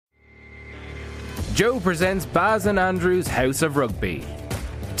Joe presents Baz and Andrew's House of Rugby,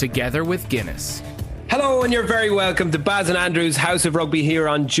 together with Guinness. Hello, and you're very welcome to Baz and Andrew's House of Rugby here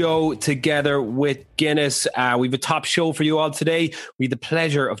on Joe, together with Guinness. We've a top show for you all today. We had the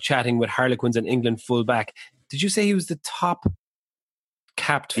pleasure of chatting with Harlequins and England fullback. Did you say he was the top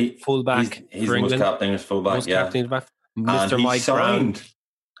capped fullback? He's for the most England? capped English fullback, Most yeah. capped English fullback? And Mr. he's Mike Brown. signed.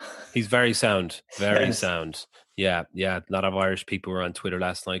 He's very sound. Very Yes. sound. Yeah. A lot of Irish people were on Twitter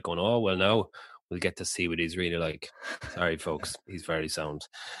last night going, oh, well, no, we'll get to see what he's really like. Sorry, folks. He's very sound.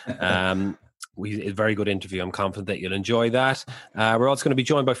 A very good interview. I'm confident that you'll enjoy that. We're also going to be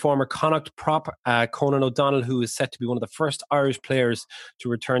joined by former Connacht prop Conan O'Donnell, who is set to be one of the first Irish players to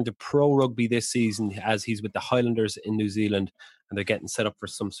return to pro rugby this season, as he's with the Highlanders in New Zealand, and they're getting set up for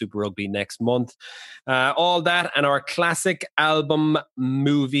some Super Rugby next month. All that and our classic album,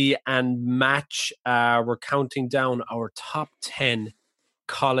 movie and match. We're counting down our top 10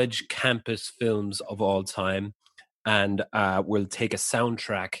 college campus films of all time, and we'll take a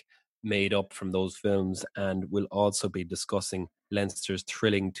soundtrack made up from those films, and we'll also be discussing Leinster's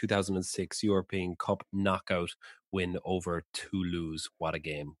thrilling 2006 European Cup knockout win over Toulouse. What a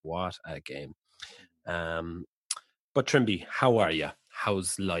game. But Trimby, how are you?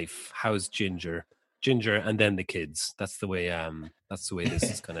 How's life? How's Ginger and then the kids? That's the way this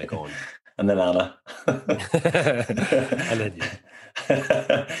is kind of going. And then Anna. And then you.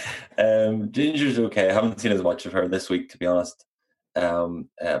 Ginger's okay. I haven't seen as much of her this week, to be honest.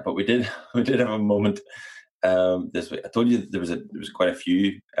 But we did have a moment this week. I told you there was quite a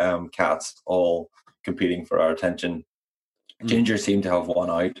few cats all competing for our attention. Ginger seemed to have one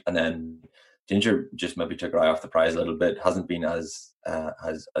out, and then Ginger just maybe took her eye off the prize a little bit. Hasn't been as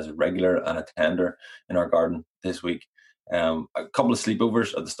regular and a tender in our garden this week. A couple of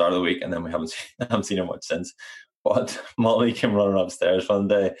sleepovers at the start of the week, and then we haven't seen her much since. But Molly came running upstairs one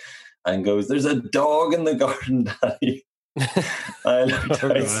day and goes, "There's a dog in the garden, Daddy." I looked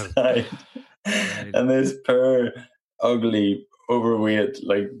outside, and this poor, ugly, overweight,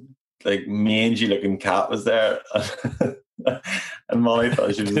 like mangy looking cat was there. And Molly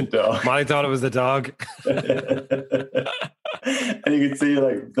thought she was a dog. Molly thought it was the dog. And you could see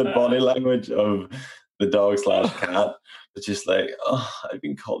like the body language of the dog / cat. It's just like, oh, I've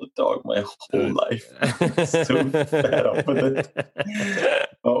been called a dog my whole life. I'm so fed up with it.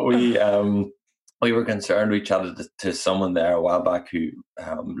 But we were concerned. We chatted to someone there a while back who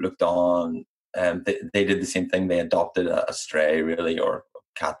looked on. They did the same thing. They adopted a stray, really, or a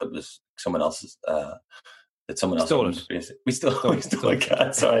cat that was someone else's. That someone else stole owned. We stole a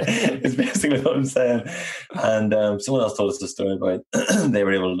cat. Sorry, it's basically what I'm saying. And someone else told us the story about they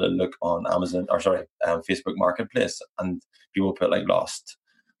were able to look on Facebook Marketplace, and people put like lost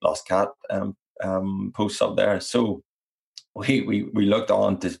cat posts up there. So we looked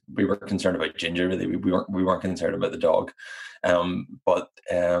on to. We were concerned about Ginger. Really, we weren't concerned about the dog. But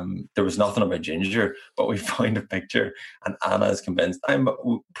there was nothing about Ginger. But we found a picture, and Anna is convinced. I'm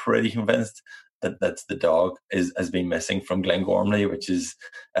pretty convinced that's the dog has been missing from Glengormley, which is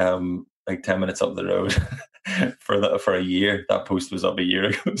like 10 minutes up the road for a year. That post was up a year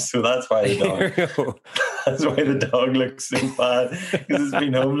ago, so that's why the dog looks so bad, because it's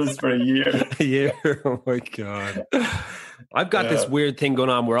been homeless for a year. Oh my God. I've got this weird thing going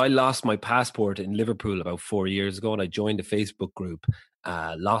on where I lost my passport in Liverpool about 4 years ago, and I joined a Facebook group,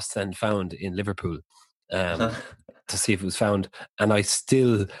 Lost and Found in Liverpool, to see if it was found. And I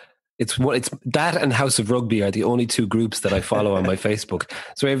still, it's that and House of Rugby are the only two groups that I follow on my Facebook.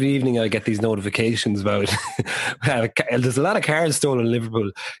 So every evening I get these notifications about there's a lot of cars stolen in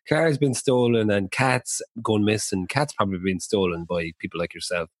Liverpool. Cars been stolen and cats going missing. Cats probably been stolen by people like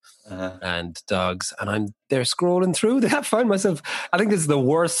yourself. And dogs, and they're scrolling through. I find myself, I think this is the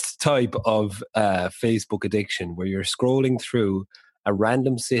worst type of Facebook addiction, where you're scrolling through a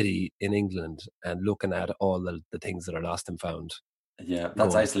random city in England and looking at all the things that are lost and found. Yeah,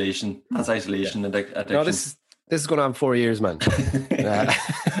 that's isolation. That's isolation addiction. No, this is going on 4 years, man. The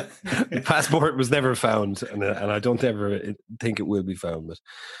passport was never found, and I don't ever think it will be found.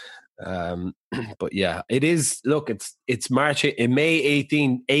 But yeah, it is. Look, it's March, May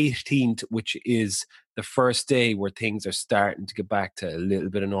 18th, which is the first day where things are starting to get back to a little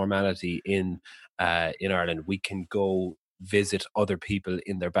bit of normality in Ireland. We can go visit other people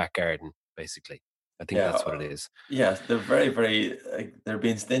in their back garden, basically. I think that's what it is. Yeah, they're very, very. They're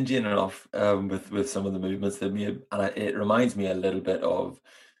being stingy enough with some of the movements they made, and it reminds me a little bit of.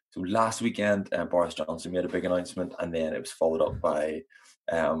 So last weekend, Boris Johnson made a big announcement, and then it was followed up by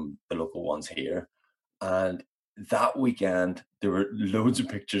the local ones here. And that weekend, there were loads of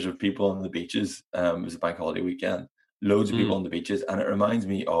pictures of people on the beaches. It was a bank holiday weekend. Loads of people on the beaches, and it reminds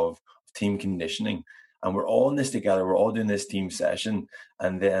me of team conditioning. And we're all in this together. We're all doing this team session.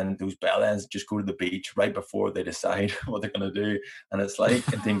 And then those bell ends just go to the beach right before they decide what they're going to do. And it's like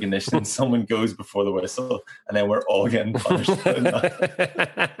in team conditioning, someone goes before the whistle, and then we're all getting punished. That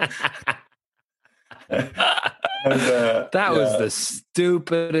was the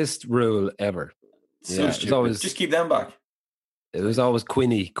stupidest rule ever. So stupid. Just keep them back. It was always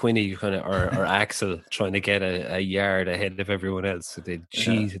Quinny kind of, or Axel trying to get a yard ahead of everyone else. So they'd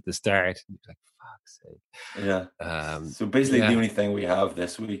cheat at the start. Like, fuck's sake. Yeah. So basically the only thing we have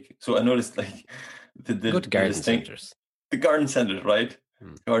this week. So I noticed like go to garden centres. The garden centres, right?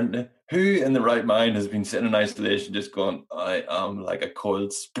 Garden. Who in the right mind has been sitting in isolation just going, I am like a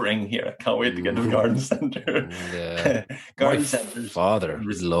cold spring here. I can't wait to get to the garden centre. Yeah. Garden My centres. Father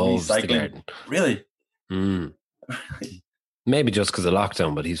loves the garden. Really? Maybe just because of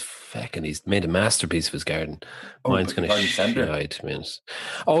lockdown, but he's made a masterpiece of his garden. Mine's going to shite.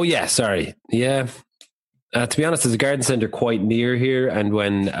 Oh, yeah, sorry. Yeah. To be honest, there's a garden centre quite near here. And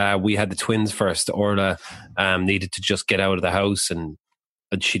when we had the twins first, Orla needed to just get out of the house, and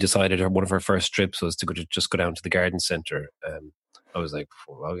she decided one of her first trips was to just go down to the garden centre. I was like,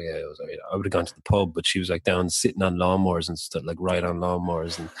 oh yeah, I would have gone to the pub, but she was like down sitting on lawnmowers and stuff, like right on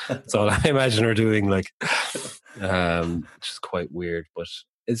lawnmowers, and that's all I imagine her doing. Like, which is quite weird. But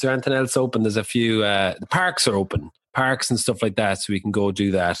is there anything else open? There's a few. The parks are open, parks and stuff like that, so we can go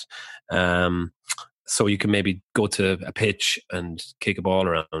do that. So you can maybe go to a pitch and kick a ball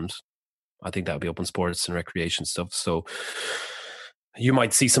around. I think that would be open sports and recreation stuff. So you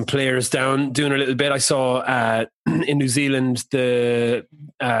might see some players down doing a little bit. I saw in New Zealand a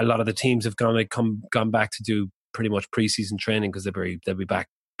lot of the teams have gone back to do pretty much preseason training because they'll be back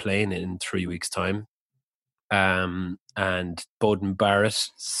playing in 3 weeks' time. And Bowden Barrett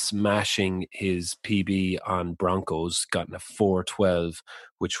smashing his PB on Broncos, gotten a 4:12,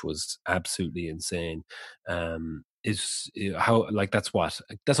 which was absolutely insane. That's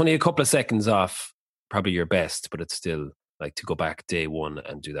only a couple of seconds off probably your best, but it's still like to go back day one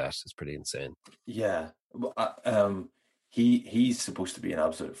and do that is pretty insane. Yeah. He's supposed to be an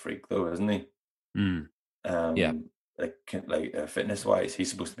absolute freak though, isn't he? Yeah. Like fitness wise, he's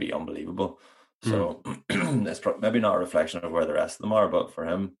supposed to be unbelievable. So that's maybe not a reflection of where the rest of them are, but for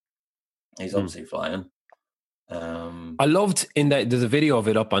him, he's obviously flying. I loved there's a video of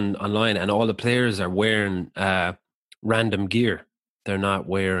it up online, and all the players are wearing random gear. They're not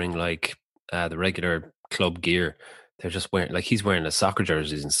wearing like the regular club gear. They're just wearing, like, he's wearing the soccer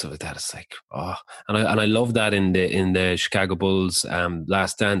jerseys and stuff like that. It's like, and I love that in the Chicago Bulls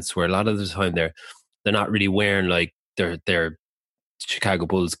Last Dance, where a lot of the time they're not really wearing like their Chicago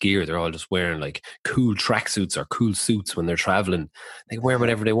Bulls gear. They're all just wearing like cool tracksuits or cool suits when they're traveling. They can wear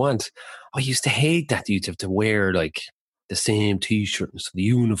whatever they want. I used to hate that you'd have to wear like the same t-shirt and stuff, the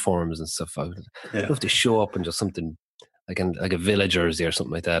uniforms and stuff. I'd love to show up in just something like a Villa jersey or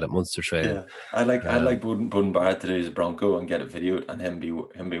something like that at Munster training. Yeah, I'd like Bowden Barrett to do his Bronco and get it videoed, and him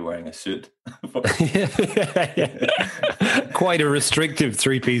be wearing a suit. Quite a restrictive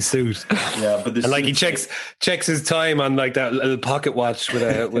 3-piece suit. Yeah, but and like he checks his time on like that little pocket watch with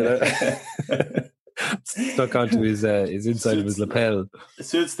a stuck onto his inside of his lapel. The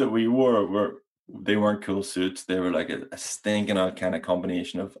suits that we wore weren't cool suits. They were like a stinking out kind of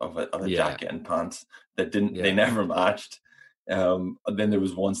combination of a jacket and pants that they never matched. And then there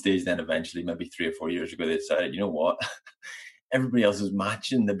was one stage then eventually, maybe 3 or 4 years ago, they decided, you know what? Everybody else is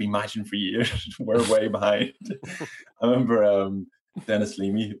matching. They've been matching for years. We're way behind. I remember Dennis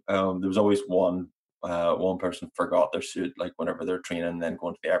Leamy. There was always one person forgot their suit, like whenever they're training and then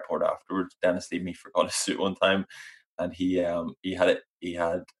going to the airport afterwards. Dennis Leamy forgot his suit one time, and he had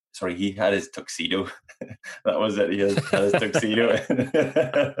his tuxedo. That was it. He had his tuxedo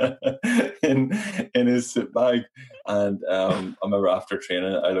in his suit bag. And I remember after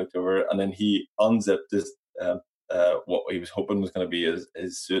training, I looked over, and then he unzipped his what he was hoping was going to be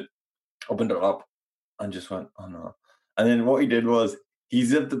his suit, opened it up, and just went, oh no. And then what he did was he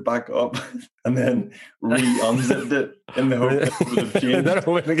zipped it back up and then re-unzipped it in the hope that it would have changed.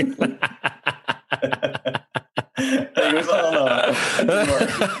 He goes, oh no.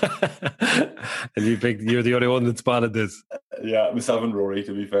 And you're the only one that spotted this. Yeah, myself and Rory,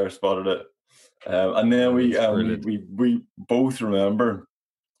 to be fair, spotted it. And then we both remember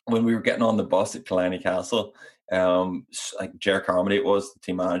when we were getting on the bus at Killiney Castle, like Ger Carmody, it was the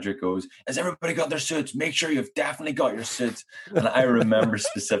team manager, goes, has everybody got their suits? Make sure you've definitely got your suits. And I remember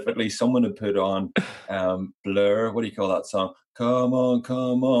specifically someone had put on Blur, what do you call that song? Come on,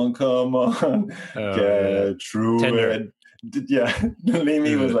 come on, come on. Get through Tender. it.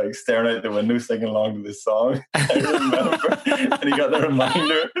 Leamy was like staring out the window singing along to this song. I remember. And he got the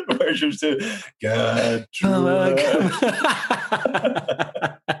reminder where she was to God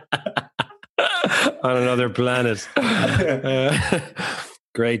on another planet.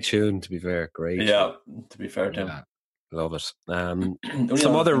 Great tune, to be fair. Great. Yeah, to be fair to him. Yeah, love it.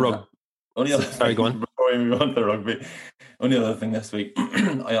 Some other rugby. Sorry, go on. Before we move on to rugby, only other thing this week,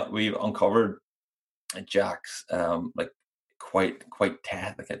 we've uncovered Jack's quite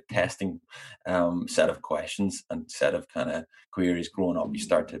like a testing set of questions and set of kind of queries. Growing up, you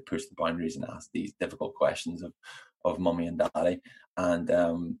start to push the boundaries and ask these difficult questions of mummy and daddy.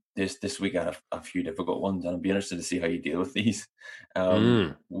 And this week I had a few difficult ones, and I'd be interested to see how you deal with these.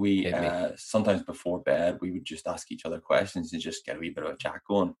 We sometimes before bed we would just ask each other questions and just get a wee bit of a chat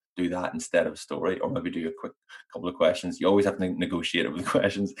going. Do that instead of a story, or maybe do a quick couple of questions. You always have to negotiate it with the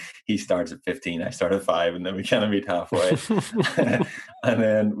questions. He starts at 15, I start at 5, and then we kind of meet halfway. And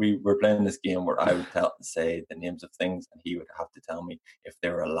then we were playing this game where I would say the names of things, and he would have to tell me if they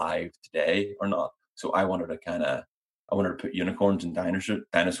were alive today or not. So I wanted to put unicorns and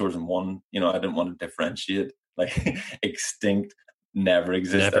dinosaurs in one. I didn't want to differentiate, like extinct, never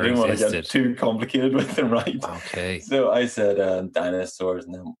existed. I didn't want to get too complicated with them, right? Okay. So I said dinosaurs,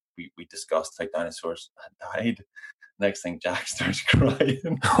 and then we discussed how dinosaurs had died. Next thing, Jack starts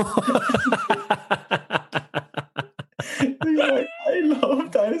crying. He's like, I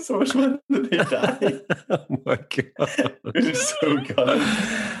love dinosaurs when they die. Oh my God. It was so good.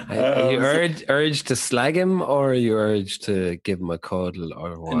 Are you urged to slag him, or are you urged to give him a cuddle,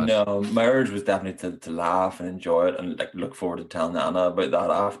 or what? No, my urge was definitely to laugh and enjoy it, and like look forward to telling Anna about that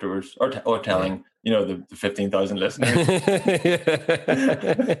afterwards, or telling the 15,000 listeners.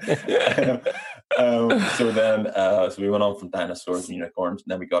 So we went on from dinosaurs and unicorns,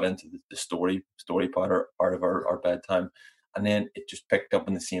 and then we got into the story part of our bedtime, and then it just picked up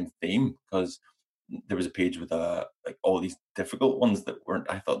in the same theme, because there was a page with like all these difficult ones that weren't.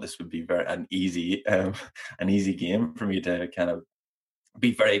 I thought this would be an easy game for me to kind of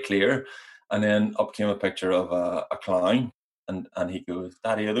be very clear, and then up came a picture of a clown, and he goes,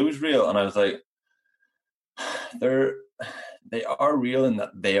 "Daddy, are those real?" And I was like, they are real in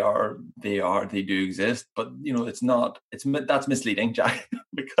that they do exist, but that's misleading, Jack,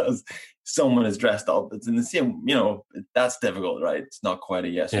 because someone is dressed up. It's in the same, that's difficult, right? It's not quite a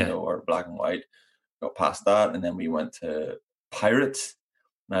yes or no or black and white. Got past that, and then we went to pirates,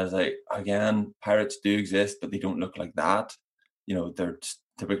 and I was like, again, pirates do exist, but they don't look like that. They're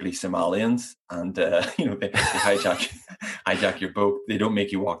typically Somalians, and they hijack your boat. They don't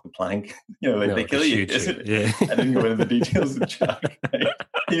make you walk the plank. They kill you. Yeah. I didn't go into the details of Jack. Right?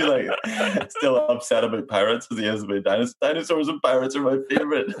 He's like still upset about pirates as he is about dinosaurs. Dinosaurs and pirates are my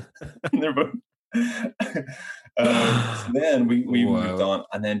favorite. And they're both. So then we moved on,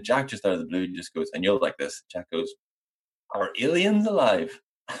 and then Jack just out of the blue just goes, and you'll like this. Jack goes, "Are aliens alive?"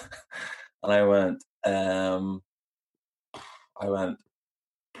 And I went,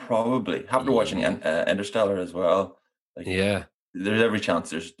 probably. After watching Interstellar as well, there's every chance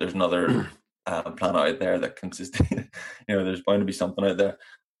there's another planet out there that consists. There's bound to be something out there.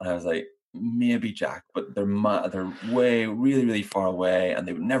 And I was like, maybe Jack, but they're way really really far away, and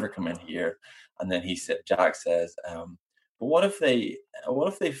they would never come in here. And then Jack says, "But what if they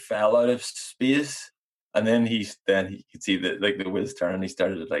fell out of space?" And then he could see the wheels turn, and he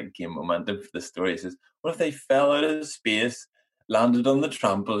started to gain momentum for the story. He says, "What if they fell out of space, landed on the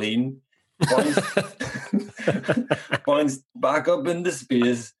trampoline, bounced back up into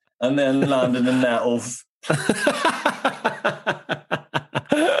space, and then landed in nettles?"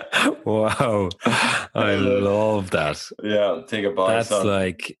 Wow, I love that. Yeah, take a bite. That's son.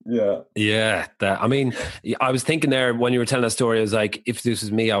 I was thinking there when you were telling that story, I was like, if this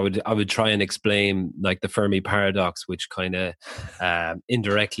was me, I would try and explain the Fermi paradox, which kind of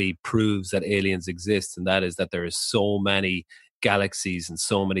indirectly proves that aliens exist, and that is that there is so many galaxies and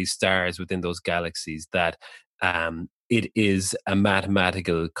so many stars within those galaxies that it is a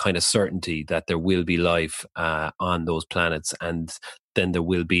mathematical kind of certainty that there will be life on those planets, and then there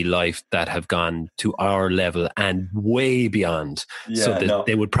will be life that have gone to our level and way beyond.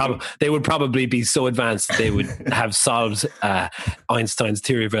 They would probably be so advanced that they would have solved Einstein's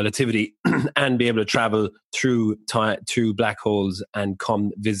theory of relativity and be able to travel through black holes and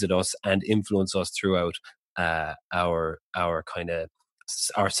come visit us and influence us throughout our kind of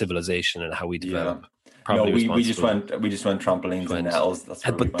our civilization and how we develop. We just went trampolines and nettles.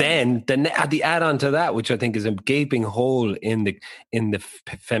 But then the add-on to that, which I think is a gaping hole in the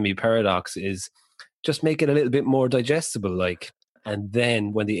Fermi paradox, is just make it a little bit more digestible. And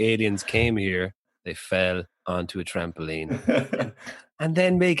then when the aliens came here, they fell onto a trampoline. And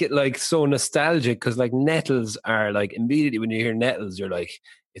then make it like so nostalgic, because like nettles are like, immediately when you hear nettles, you're like,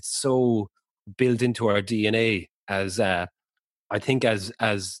 it's so built into our DNA as I think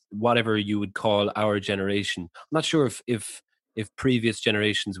as whatever you would call our generation. I'm not sure if previous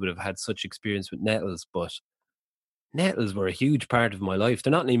generations would have had such experience with nettles, but nettles were a huge part of my life.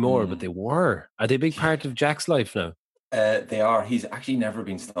 They're not anymore, but they were. Are they a big part of Jack's life now? They are. He's actually never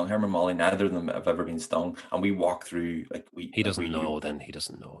been stung. Him and Molly, neither of them have ever been stung. And we walk through He doesn't know. He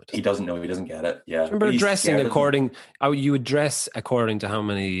doesn't know. He doesn't know. He doesn't get it. Yeah. Remember dressing according. You would dress according to how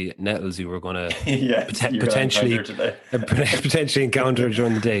many nettles you were going to potentially encounter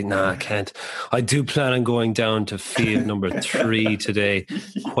during the day. Nah, I can't. I do plan on going down to field number 3 today.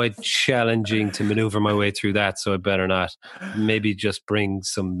 Quite challenging to maneuver my way through that, so I better not. Maybe just bring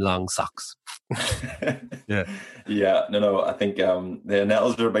some long socks. Yeah, no. I think the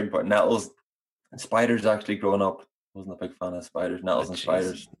nettles are a big part. Nettles and spiders. Actually, growing up, wasn't a big fan of spiders. Nettles and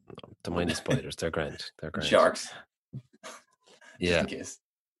spiders. Don't mind the spiders. They're grand. Sharks. Yeah. Just in case.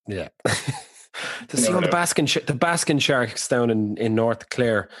 Yeah. To see all the basking sharks down in North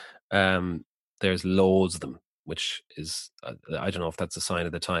Clare, there's loads of them, which is I don't know if that's a sign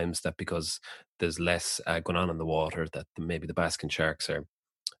of the times, that because there's less going on in the water, that maybe the basking sharks are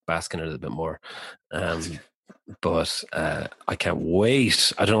basking a little bit more. But I can't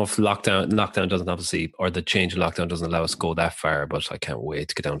wait. I don't know if lockdown doesn't obviously, or the change in lockdown doesn't allow us to go that far, but I can't wait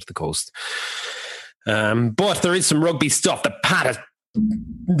to get down to the coast. But there is some rugby stuff that Pat has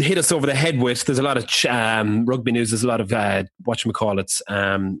hit us over the head with. There's a lot of rugby news. There's a lot of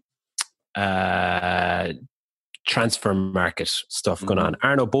transfer market stuff going on.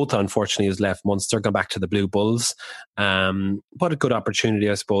 Arno Botha, unfortunately, has left Munster, gone back to the Blue Bulls. What a good opportunity,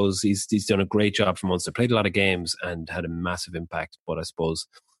 I suppose. He's done a great job for Munster, played a lot of games and had a massive impact, but I suppose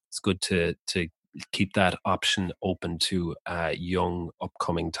it's good to keep that option open to young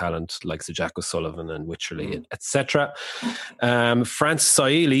upcoming talent like Sir Jack O'Sullivan and Wycherley, etc. Francis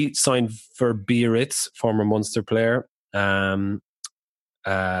Saili signed for Biarritz, former Munster player.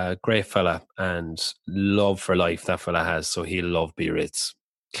 Great fella, and love for life that fella has, so he'll love Biarritz.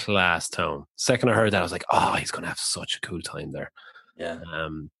 Class town. Second I heard that, I was like, oh, he's going to have such a cool time there.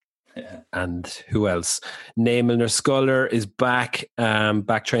 And who else? Naemil Sculler is back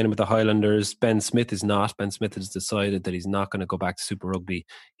training with the Highlanders. Ben Smith is not. Ben Smith has decided that he's not going to go back to Super Rugby.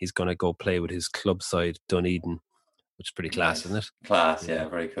 He's going to go play with his club side, Dunedin, which is pretty class, isn't it? Class, yeah,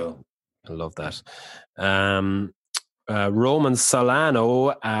 very cool. I love that. Roman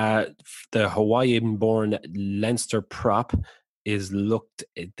Solano, the Hawaiian-born Leinster prop, this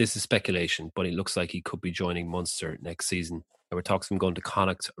is speculation, but it looks like he could be joining Munster next season. There were talks of him going to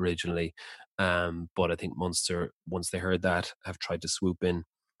Connacht originally, but I think Munster, once they heard that, have tried to swoop in.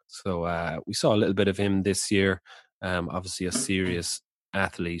 So we saw a little bit of him this year. Obviously a serious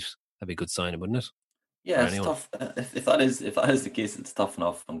athlete. That'd be a good signing, wouldn't it? Yeah, it's tough. If that is the case, it's tough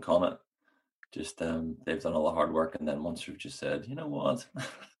enough on Connacht. Just they've done all the hard work, and then Munster just said, you know what?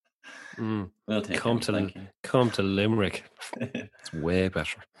 We'll take come to Limerick. It's way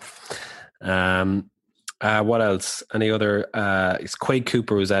better. What else? Any other? It's Quade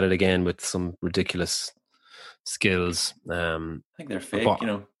Cooper who's at it again with some ridiculous skills. I think they're fake, you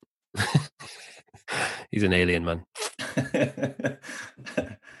know. He's an alien, man.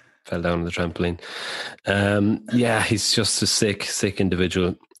 Fell down on the trampoline. He's just a sick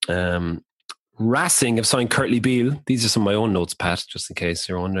individual. Racing have signed Curtly Beale. These are some of my own notes, Pat, just in case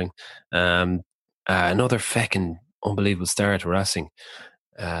you're wondering. Another fucking unbelievable start to Racing.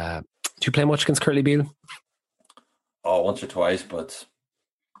 Do you play much against Curtly Beale? Oh, once or twice, but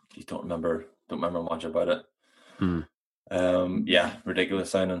you don't remember much about it. Ridiculous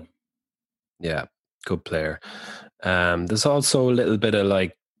signing. Yeah, good player. There's also a little bit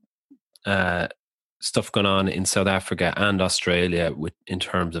of stuff going on in South Africa and Australia in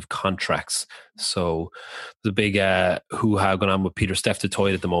terms of contracts. So the big hoo-ha going on with Peter Steph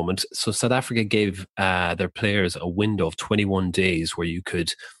Toy at the moment. So South Africa gave their players a window of 21 days where you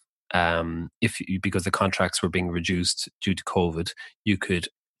could, because the contracts were being reduced due to COVID, you could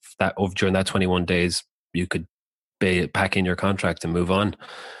during that 21 days you could pack in your contract and move on.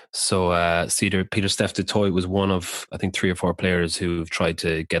 So Peter Steph Toy was one of, I think, 3 or 4 players who've tried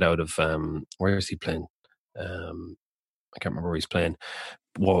to get out of where is he playing? I can't remember where he's playing.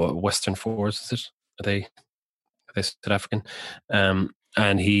 Western Force, is it? Are they South African? And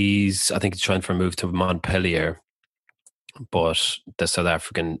I think he's trying for a move to Montpellier, but the South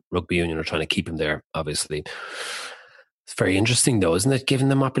African Rugby Union are trying to keep him there, obviously. It's very interesting, though, isn't it? Giving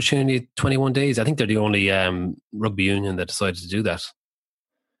them opportunity 21 days. I think they're the only rugby union that decided to do that.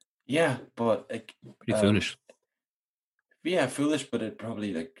 Yeah, but like Pretty foolish. Yeah, foolish, but it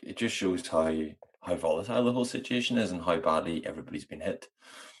probably it just shows how volatile the whole situation is and how badly everybody's been hit.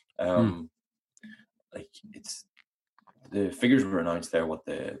 Like it's the figures were announced there what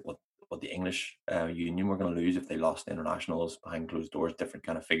the English union were going to lose if they lost internationals behind closed doors, different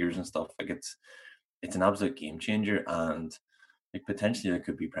kind of figures and stuff. Like it's an absolute game changer, and like potentially there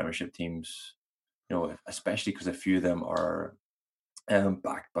could be Premiership teams, especially because a few of them are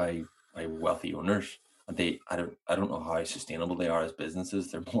backed by wealthy owners, and I don't know how sustainable they are as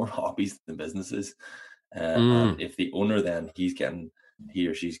businesses. They're more hobbies than businesses, and if the owner then he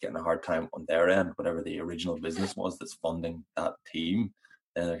or she's getting a hard time on their end, whatever the original business was that's funding that team,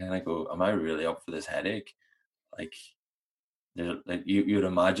 then they're kind of go, am I really up for this headache? Like, you'd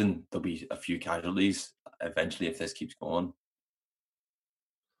imagine there'll be a few casualties eventually if this keeps going.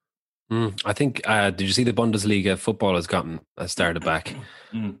 I think, did you see the Bundesliga football has started back?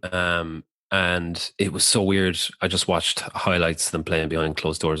 And it was so weird. I just watched highlights of them playing behind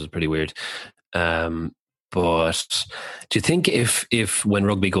closed doors. It was pretty weird. But do you think if when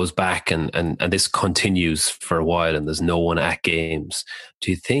rugby goes back and this continues for a while and there's no one at games,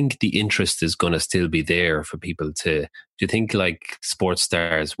 do you think the interest is going to still be there for people to, do you think like sports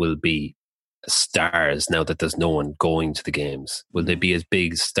stars will be stars now that there's no one going to the games? Will they be as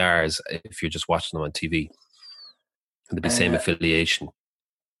big stars if you're just watching them on TV? Will there be same affiliation?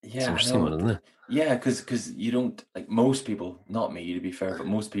 Yeah, it's interesting one, isn't it? Yeah, because you don't, like, most people, not me to be fair, but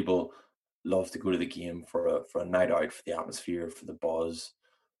most people love to go to the game for a night out, for the atmosphere, for the buzz.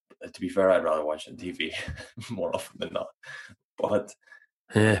 To be fair, I'd rather watch it on TV more often than not. But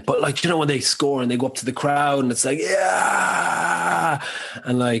like, when they score and they go up to the crowd and it's like, yeah,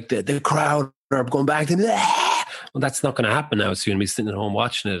 and like the crowd are going back to, yeah. Well, that's not going to happen now. So you're going to be sitting at home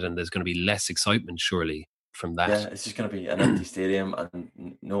watching it, and there's going to be less excitement, surely, from that. Yeah, it's just going to be an empty stadium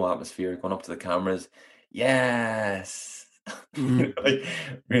and no atmosphere, going up to the cameras. Yes. Like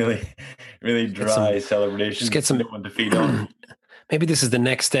really, really dry celebration. Just get some no one to feed on. Maybe this is the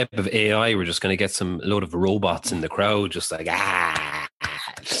next step of AI. We're just going to get a load of robots in the crowd, just like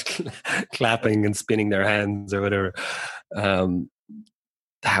just clapping and spinning their hands or whatever.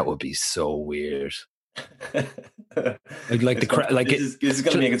 That would be so weird. This is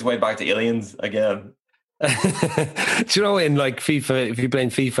going to make its way back to Aliens again. Do you know, in like FIFA, if you're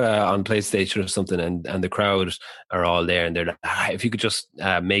playing FIFA on PlayStation or something, and the crowd are all there, and they're like, if you could just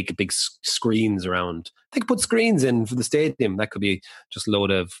make big screens around, they could put screens in for the stadium. That could be just a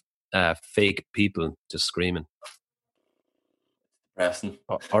load of fake people just screaming. Depressing.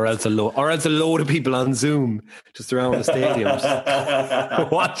 Or else a load of people on Zoom just around the stadium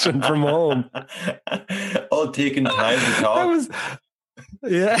just watching from home, all taking time to talk.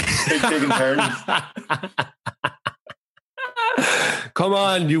 Yeah. Taking turns. Come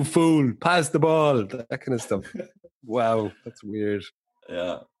on, you fool. Pass the ball. That kind of stuff. Wow, that's weird.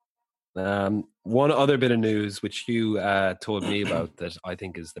 Yeah. One other bit of news which you told me about that I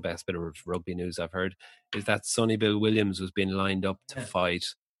think is the best bit of rugby news I've heard is that Sonny Bill Williams was being lined up to fight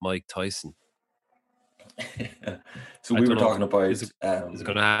Mike Tyson. So we were talking about... Is it going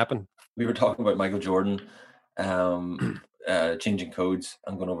to happen? We were talking about Michael Jordan changing codes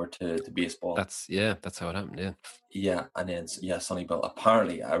and going over to baseball. That's how it happened. Yeah, and then Sonny Bill.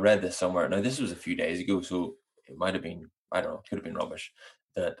 Apparently, I read this somewhere. Now this was a few days ago, so it might have been, I don't know, could have been rubbish.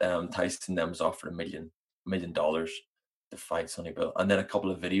 That Tyson then was offered $1 million to fight Sonny Bill, and then a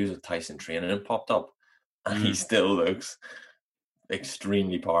couple of videos of Tyson training popped up, and he still looks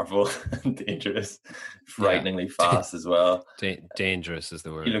extremely powerful and dangerous, frighteningly fast as well. Dangerous is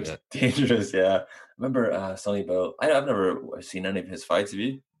the word. He looks dangerous. Yeah, remember Sonny Bill? I've never seen any of his fights. Have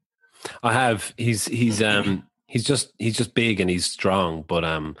you? I have. He's just big and he's strong,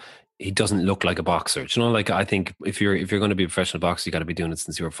 but he doesn't look like a boxer. Do you know, like, I think if you're going to be a professional boxer, you got to be doing it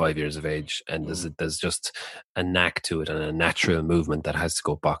since you were 5 years of age, and there's just a knack to it and a natural movement that has to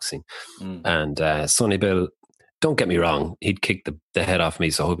go boxing. And Sonny Bill, don't get me wrong, he'd kick the head off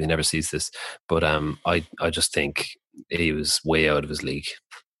me, so I hope he never sees this. But I just think he was way out of his league.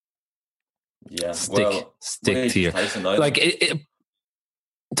 Yeah, stick to your like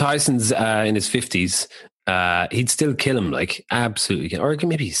Tyson's in his 50s. He'd still kill him, like, absolutely. Or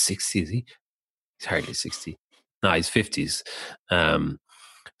maybe he's 60, is he? He's hardly 60. No, he's 50s.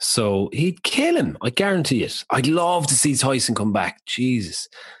 So he'd kill him, I guarantee it. I'd love to see Tyson come back. Jesus.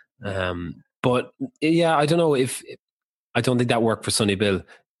 But yeah, I don't know I don't think that worked for Sonny Bill.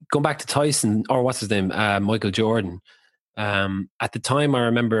 Going back to Tyson, or what's his name? Michael Jordan. At the time, I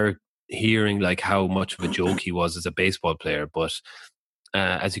remember hearing like how much of a joke he was as a baseball player, but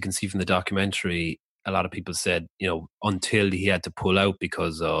as you can see from the documentary, a lot of people said, until he had to pull out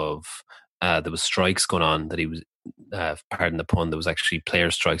because of there was strikes going on, that he was, pardon the pun, there was actually player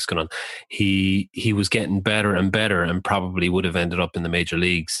strikes going on. He was getting better and better, and probably would have ended up in the major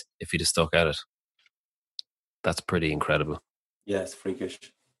leagues if he'd have stuck at it. That's pretty incredible. Yeah, it's freakish.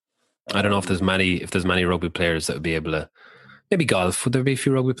 I don't know if there's many rugby players that would be able to. Maybe golf. Would there be a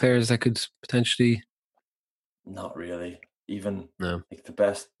few rugby players that could potentially? Not really. Even No. like the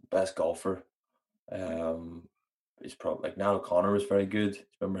best golfer, is probably like Niall O'Connor was very good.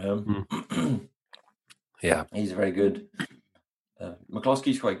 Remember him? Yeah, he's very good.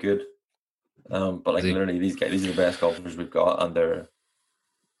 McCluskey's quite good, but like literally these are the best golfers we've got, and they're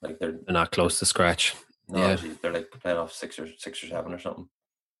not close to scratch. No, yeah, they're like playing off 6 or 7 or something.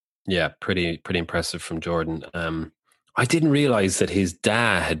 Yeah, pretty impressive from Jordan. I didn't realize that his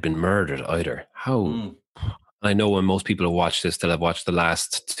dad had been murdered either. How? I know when most people have watched this, they'll have watched the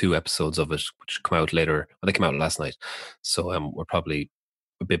last 2 episodes of it, which come out later. Well, they came out last night, so we're probably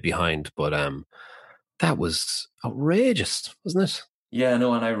a bit behind. But that was outrageous, wasn't it? Yeah,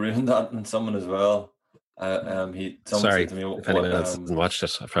 no, and I ruined that on someone as well. Someone Sorry said to me, if anyone else hasn't watched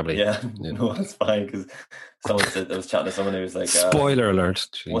it. I probably no, that's fine, because someone said, I was chatting to someone who was like, spoiler alert.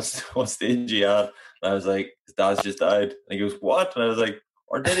 What stage he at? And I was like, his dad's just died. And he goes, what? And I was like,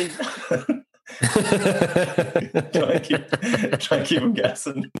 or did he? try and keep him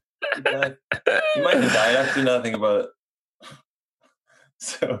guessing. He might have died, actually, now I think about it.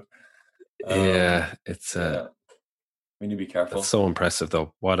 So it's we need to be careful. It's so impressive,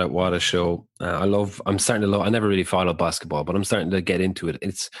 though. What a show! I'm starting to love. I never really followed basketball, but I'm starting to get into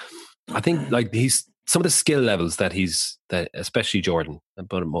it. I think like some of the skill levels that especially Jordan,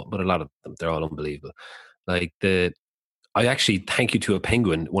 but a lot of them, they're all unbelievable. Like I actually, thank you to a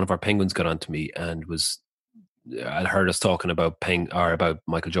penguin. One of our penguins got onto me and I'd heard us talking about about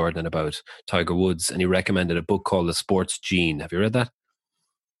Michael Jordan and about Tiger Woods, and he recommended a book called The Sports Gene. Have you read that?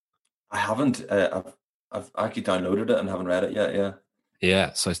 I haven't. I've actually downloaded it and haven't read it yet.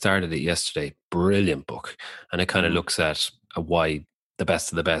 Yeah, so I started it yesterday. Brilliant book, and it kind of looks at why the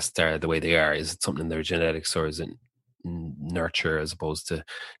best of the best are the way they are. Is it something in their genetics, or is it nurture as opposed to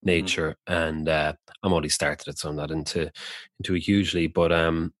nature? And I'm only started it, so I'm not into it hugely. But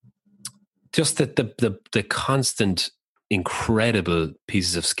just that the constant, incredible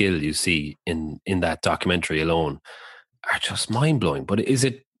pieces of skill you see in that documentary alone are just mind blowing. But is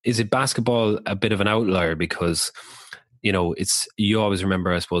it basketball a bit of an outlier because? You always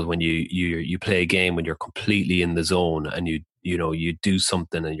remember, I suppose, when you play a game when you're completely in the zone and you do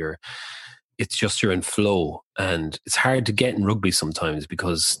something and you're in flow, and it's hard to get in rugby sometimes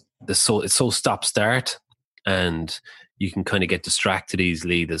because it's so stop start, and you can kind of get distracted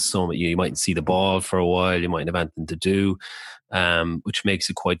easily. There's so much, you mightn't see the ball for a while, you mightn't have anything to do, which makes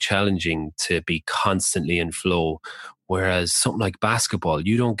it quite challenging to be constantly in flow. Whereas something like basketball,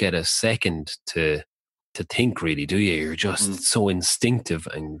 you don't get a second to think, really, do you? You're just so instinctive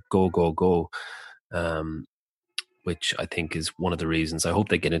and go, which I think is one of the reasons. I hope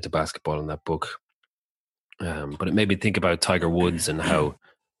they get into basketball in that book. But it made me think about Tiger Woods and how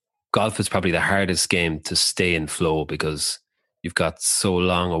golf is probably the hardest game to stay in flow because you've got so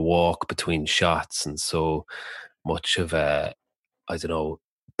long a walk between shots and so much of the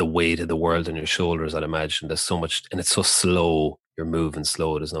weight of the world on your shoulders. I'd imagine there's so much, and it's so slow. You're moving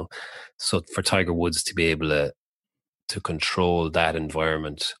slow. So for Tiger Woods to be able to control that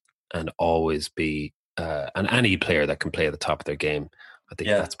environment and always be, and any player that can play at the top of their game, I think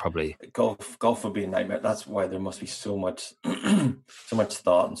that's probably golf would be a nightmare. That's why there must be so much so much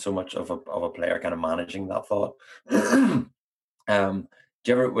thought and so much of a player kind of managing that thought. Do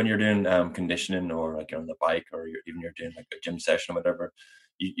you ever, when you're doing conditioning or like you're on the bike or you're doing like a gym session or whatever,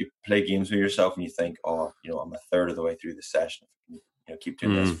 you play games with yourself and you think, I'm a third of the way through the session. Keep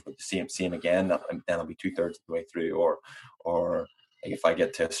doing this with the same again, then I'll be 2/3 of the way through. Or like if I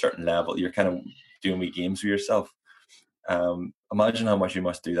get to a certain level, you're kind of doing wee games with yourself. Imagine how much you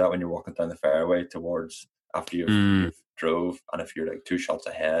must do that when you're walking down the fairway towards after you've drove, and if you're like 2 shots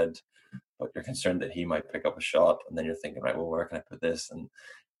ahead, but you're concerned that he might pick up a shot, and then you're thinking, right, well, where can I put this? And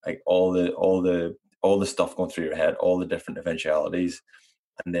like all the stuff going through your head, all the different eventualities.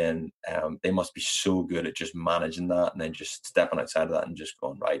 And then they must be so good at just managing that and then just stepping outside of that and just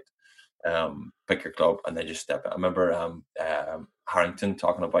going, right, pick your club and then just step it. I remember Harrington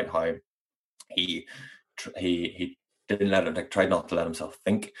talking about how he didn't tried not to let himself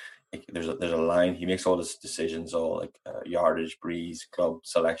think. Like, there's a line. He makes all his decisions, all like yardage, breeze, club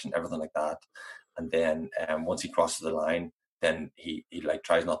selection, everything like that. And then once he crosses the line, then he like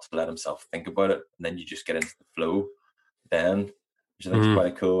tries not to let himself think about it. And then you just get into the flow then. which I think is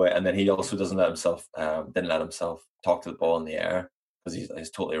quite a cool way. And then he also didn't let himself talk to the ball in the air because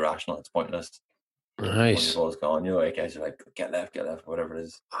he's totally irrational. It's pointless. Right. When the ball's gone, like guys are like, get left, whatever it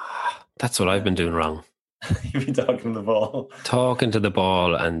is. That's what I've been doing wrong. You've been talking to the ball. Talking to the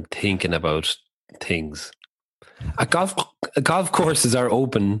ball and thinking about things. Golf courses are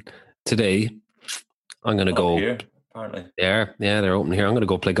open today. I'm going to go here, apparently. Yeah, they're open here. I'm going to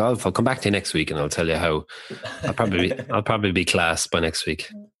go play golf. I'll come back to you next week and I'll tell you how. I'll probably be class by next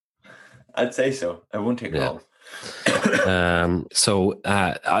week. I'd say so. I won't take long. The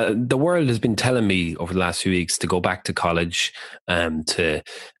world has been telling me over the last few weeks to go back to college, that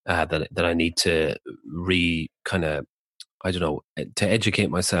I need to to educate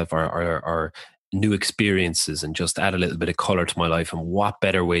myself or new experiences and just add a little bit of color to my life. And what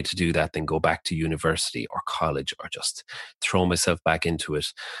better way to do that than go back to university or college or just throw myself back into it.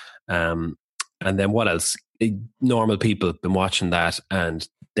 And then what else? Normal people have been watching that and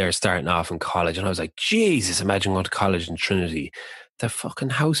they're starting off in college. And I was like, Jesus, imagine going to college in Trinity. The fucking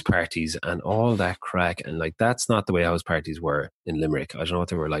house parties and all that crack. And like, that's not the way house parties were in Limerick. I don't know what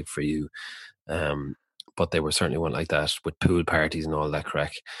they were like for you. But they were certainly one like that with pool parties and all that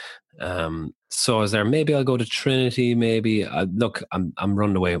crack. So I was there, maybe I'll go to Trinity, maybe. Look, I'm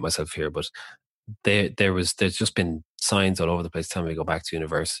running away with myself here, but there's just been signs all over the place telling me to go back to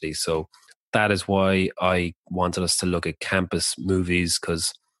university. So that is why I wanted us to look at campus movies,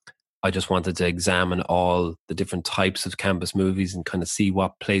 because I just wanted to examine all the different types of campus movies and kind of see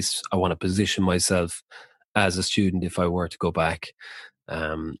what place I want to position myself as a student if I were to go back.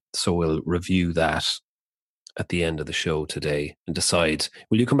 So we'll review that at the end of the show today and decide,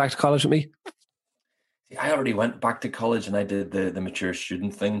 will you come back to college with me? I already went back to college and I did the mature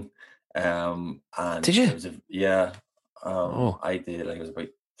student thing. And did you? I did. Like, it was about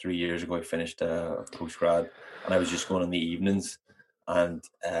 3 years ago. I finished postgrad and I was just going in the evenings. And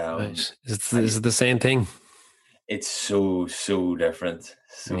right. Is it the same thing? It's so different.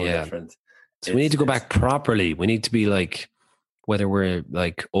 Different. So we need to go back properly. We need to be like, whether we're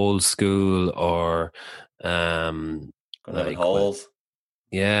like old school or like halls,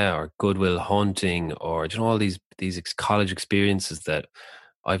 or Goodwill Hunting, or all these college experiences that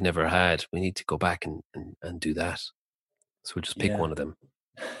I've never had. We need to go back and do that. So we'll just pick one of them.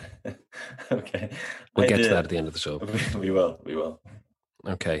 Okay, we'll get to that at the end of the show. We will.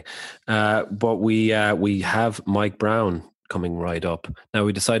 Okay, but we have Mike Brown coming right up. Now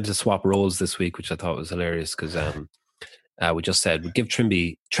we decided to swap roles this week, which I thought was hilarious because we just said we give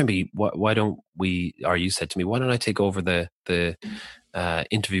Trimby. Why don't we? Or you said to me, why don't I take over the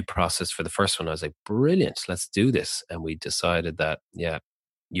interview process for the first one? I was like, brilliant, let's do this. And we decided that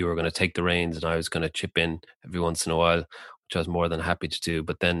you were going to take the reins and I was going to chip in every once in a while, which I was more than happy to do.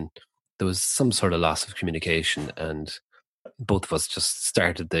 But then there was some sort of loss of communication, and both of us just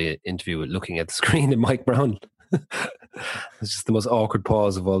started the interview with looking at the screen and Mike Brown. It's just the most awkward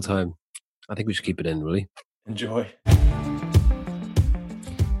pause of all time. I think we should keep it in, really. Enjoy.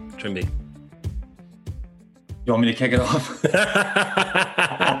 Trimby. You want me to kick it off?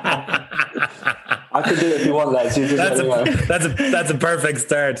 I can do it if you want, lads. That's a perfect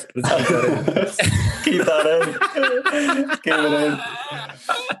start. Let's keep that in. Keep it in.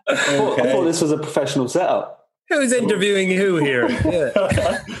 Okay. I thought this was a professional setup. Who's interviewing who here? Yeah.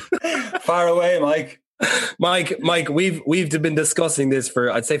 Far away, Mike. Mike, we've been discussing this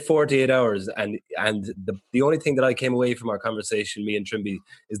for, I'd say, 48 hours, and the only thing that I came away from our conversation, me and Trimby,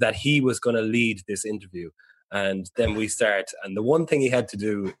 is that he was going to lead this interview, and then we start, and the one thing he had to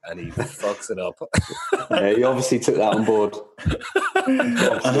do, and he fucks it up. Yeah, he obviously took that on board.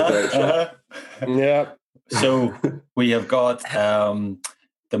 Yeah. So we have got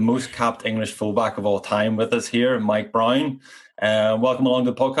the most capped English fullback of all time with us here, Mike Brown. Welcome along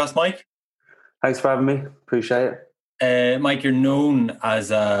to the podcast, Mike. Thanks for having me. Appreciate it. Mike, you're known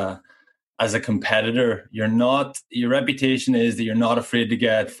as a competitor. Your reputation is that you're not afraid to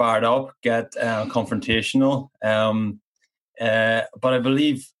get fired up, get confrontational. But I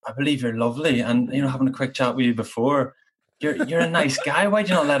believe you're lovely. And having a quick chat with you before, you're a nice guy. Why do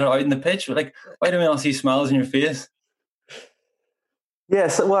you not let it out in the pitch? Like, why do we not see smiles in your face?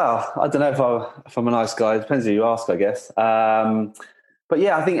 Yes, well, I don't know if I'm a nice guy. It depends who you ask, I guess. But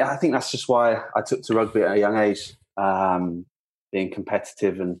yeah, I think that's just why I took to rugby at a young age, being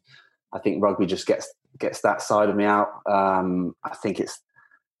competitive, and I think rugby just gets that side of me out. I think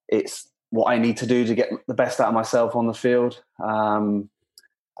it's what I need to do to get the best out of myself on the field. I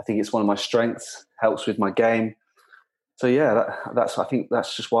think it's one of my strengths, helps with my game. So yeah, I think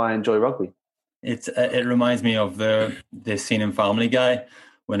that's just why I enjoy rugby. It reminds me of the scene in Family Guy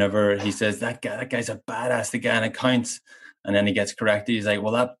whenever he says that guy's a badass, the guy in accounts. And then he gets corrected. He's like,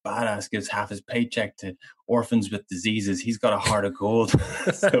 well, that badass gives half his paycheck to orphans with diseases. He's got a heart of gold.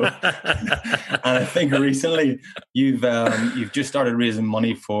 And I think recently you've just started raising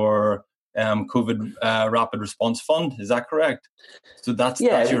money for COVID Rapid Response Fund. Is that correct? So that's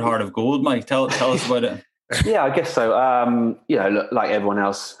your heart of gold, Mike. Tell us about it. Yeah, I guess so. Look, like everyone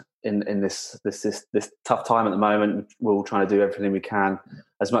else in this tough time at the moment, we're all trying to do everything we can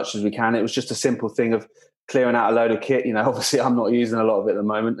as much as we can. It was just a simple thing of clearing out a load of kit. Obviously I'm not using a lot of it at the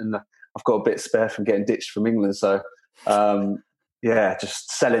moment, and I've got a bit spare from getting ditched from England. So,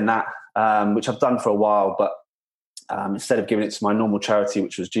 just selling that, which I've done for a while. But instead of giving it to my normal charity,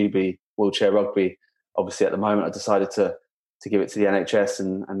 which was GB Wheelchair Rugby, obviously at the moment I decided to give it to the NHS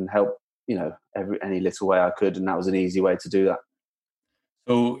and help, any little way I could, and that was an easy way to do that.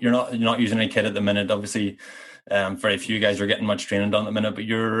 So you're not using any kit at the minute. Obviously, very few guys are getting much training done at the minute, but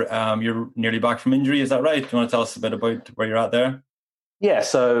you're nearly back from injury. Is that right? Do you want to tell us a bit about where you're at there? Yeah.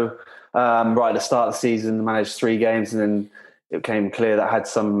 So right at the start of the season, I managed 3 games, and then it became clear that I had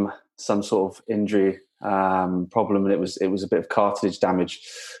some sort of injury problem, and it was a bit of cartilage damage,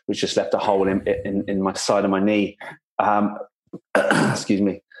 which just left a hole in my side of my knee. Excuse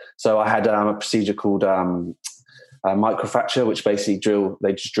me. So I had a procedure called microfracture, which basically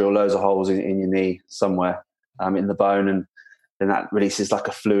they just drill loads of holes in your knee somewhere in the bone, and then that releases like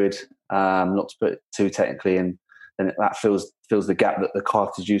a fluid, not to put it too technically, and then that fills the gap that the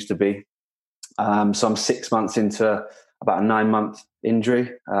cartilage used to be. So I'm 6 months into about a 9-month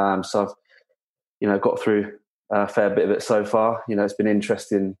injury. So I've got through a fair bit of it so far. It's been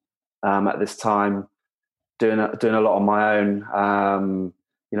interesting at this time, doing a lot on my own.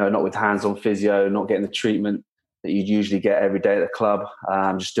 Not with hands-on physio, not getting the treatment that you'd usually get every day at the club.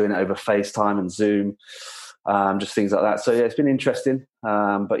 Just doing it over FaceTime and Zoom, just things like that. So yeah, it's been interesting.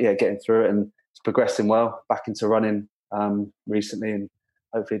 But yeah, getting through it, and it's progressing well. Back into running recently, and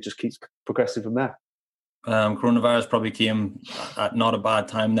hopefully it just keeps progressing from there. Coronavirus probably came at not a bad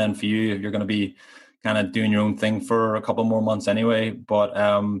time then for you. You're going to be kind of doing your own thing for a couple more months anyway. But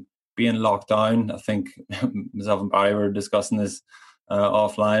being locked down, I think myself and Barry were discussing this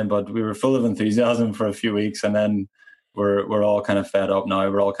offline, but we were full of enthusiasm for a few weeks, and then we're all kind of fed up now.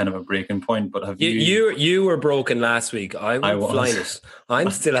 We're all kind of a breaking point. But have you were broken last week. I was flying it.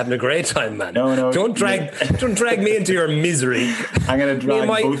 I'm still having a great time, man. No, don't drag me into your misery. I'm going to drag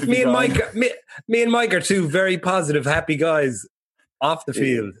both of you. Me and Mike are two very positive, happy guys off the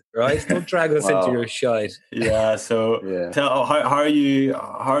field, right? Don't drag us into your shite. Yeah. So, how are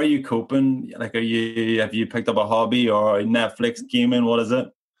you coping? Like, have you picked up a hobby or Netflix gaming? What is it?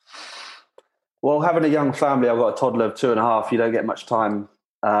 Well, having a young family, I've got a toddler of 2.5. You don't get much time,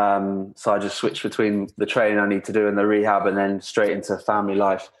 so I just switch between the training I need to do and the rehab, and then straight into family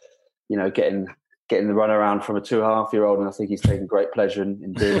life. Getting the run around from a 2.5-year-old, and I think he's taking great pleasure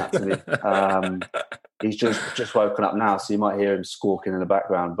in doing that to me. He's just woken up now, so you might hear him squawking in the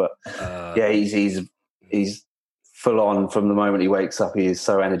background. But he's full on from the moment he wakes up. He is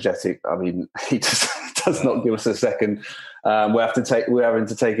so energetic. I mean, he just does not give us a second. We're having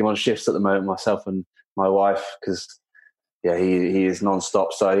to take him on shifts at the moment, myself and my wife, because he is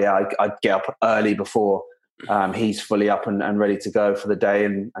non-stop. So I get up early before he's fully up and ready to go for the day,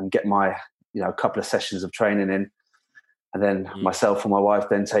 and get my a couple of sessions of training in, and then myself and my wife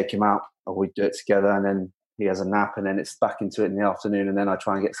then take him out, or we do it together, and then he has a nap, and then it's back into it in the afternoon, and then I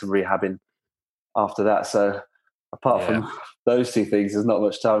try and get some rehab in after that. So apart from those two things, there's not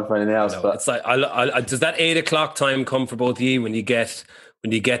much time for anything else. But it's like, does that 8 o'clock time come for both of you when you get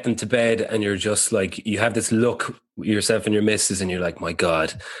them to bed, and you're just like, you have this look, yourself and your missus, and you're like, my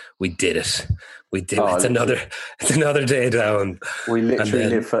God, we did it. It's another day down. We literally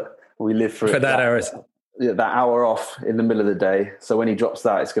live for that hours. That hour off in the middle of the day. So when he drops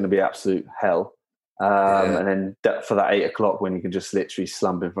that, it's going to be absolute hell. And then for that 8 o'clock, when you can just literally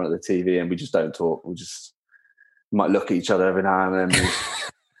slump in front of the TV and we just don't talk. We just might look at each other every now and then.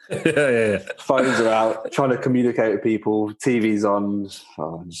 Phones are out, trying to communicate with people. TV's on.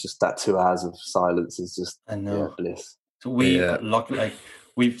 It's just that 2 hours of silence is just bliss. So we had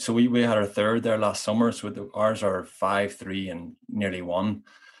our third there last summer. So ours are 5, 3, and nearly 1.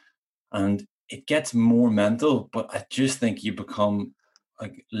 And it gets more mental, but I just think you become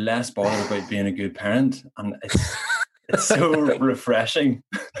like less bothered about being a good parent, and it's so refreshing.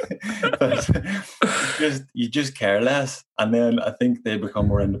 But you just care less, and then I think they become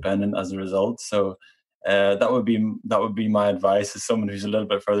more independent as a result. So that would be my advice as someone who's a little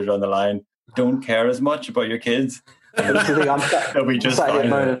bit further down the line. Don't care as much about your kids. I'm sat here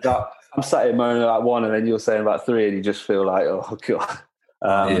moaning about 1, and then you're saying about 3, and you just feel like, oh God.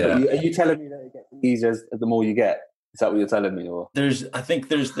 But are you telling me that it gets easier the more you get? Is that what you're telling me? Or I think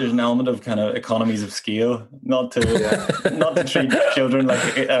there's an element of kind of economies of scale, not to treat children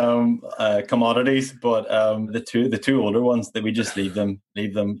like commodities, but the two older ones, that we just leave them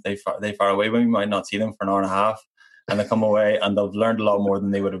they far away. We might not see them for an hour and a half, and they come away and they've learned a lot more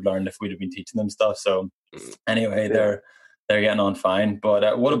than they would have learned if we'd have been teaching them stuff. So anyway, they're getting on fine.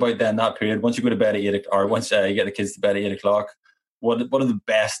 But what about then that period? Once you go to bed at 8 or once you get the kids to bed at 8 o'clock, what are the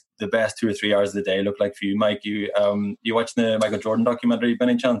best 2 or 3 hours of the day look like for you, Mike? You watching the Michael Jordan documentary by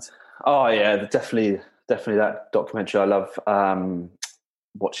any chance? Oh yeah, definitely that documentary. I love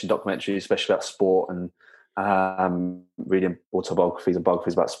watching documentaries, especially about sport, and reading autobiographies and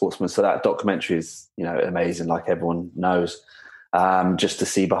biographies about sportsmen. So that documentary is, amazing, like everyone knows. Just to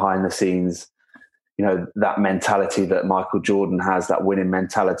see behind the scenes, that mentality that Michael Jordan has, that winning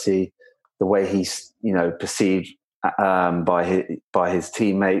mentality, the way he's, perceived by his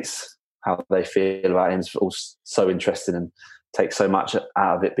teammates, how they feel about him is all so interesting, and takes so much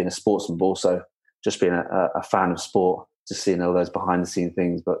out of it being a sportsman, but also just being a fan of sport, just seeing all those behind the scene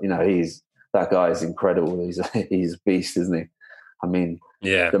things. But that guy is incredible. He's a beast, isn't he? I mean,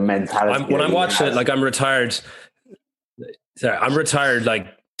 the mentality. When I'm watching it, like I'm retired. Sorry, I'm retired like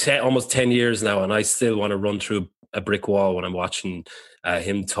almost 10 years now, and I still want to run through a brick wall when I'm watching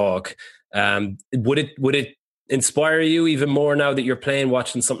him talk. Would it inspire you even more now that you're playing,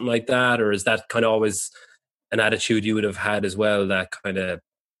 watching something like that, or is that kind of always an attitude you would have had as well, that kind of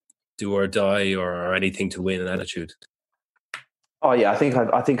do or die or anything to win an attitude? Oh yeah, I think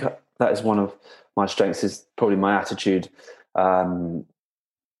that is one of my strengths, is probably my attitude.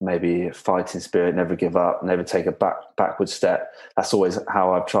 Maybe fighting spirit, never give up, never take a backward step. That's always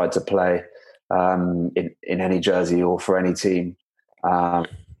how I've tried to play in any jersey or for any team.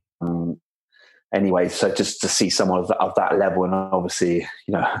 Anyway, so just to see someone of that level, and obviously,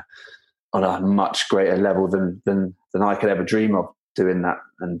 on a much greater level than I could ever dream of, doing that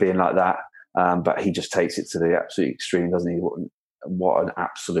and being like that. But he just takes it to the absolute extreme, doesn't he? What an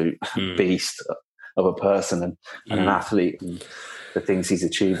absolute beast of a person and an athlete, and the things he's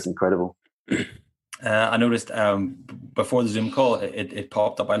achieved is incredible. I noticed before the Zoom call, it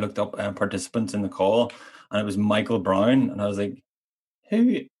popped up. I looked up participants in the call, and it was Michael Brown, and I was like,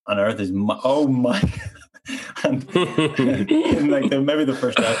 who on earth is Mike? And in maybe the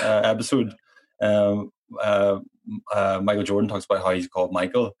first episode, Michael Jordan talks about how he's called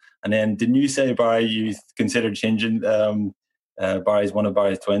Michael, and then didn't you say, Barry, you considered changing? One of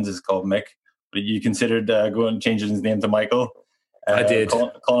Barry's twins is called Mick, but you considered changing his name to Michael. I did.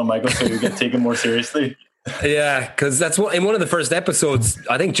 Call him Michael so you get taken more seriously. Yeah, because that's in one of the first episodes,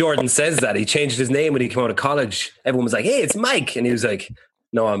 I think Jordan says that he changed his name when he came out of college. Everyone was like, "Hey, it's Mike," and he was like,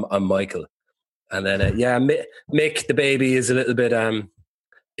 "No, I'm Michael." And then Mick, the baby, is a little bit.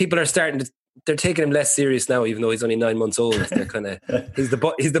 People are they're taking him less serious now, even though he's only 9 months old. They're kind of he's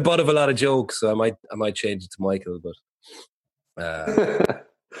the butt of a lot of jokes. So I might change it to Michael, but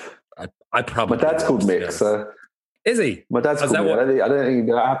I probably. My dad's called Mick, so. Is he? My dad's called Mick. I don't think he'd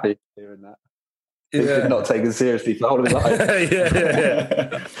be happy hearing that. He's not taken seriously for the whole of his life.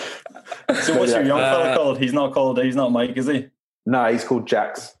 yeah. So what's your young fella called? He's not Mike, is he? No, he's called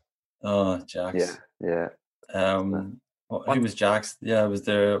Jax. Oh, Jax. Yeah. Who was Jax? Yeah, was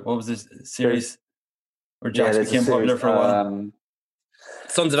there? What was this series where Jax became popular for a while?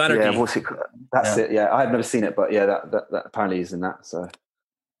 Sons of Anarchy. Yeah, what's it called? That's it. Yeah, I've never seen it, but yeah, that apparently is in that. So.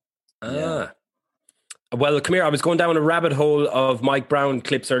 Well, come here. I was going down a rabbit hole of Mike Brown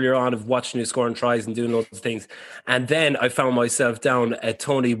clips earlier on of watching you scoring tries and doing loads of things. And then I found myself down a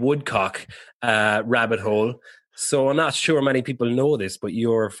Tony Woodcock rabbit hole. So I'm not sure many people know this, but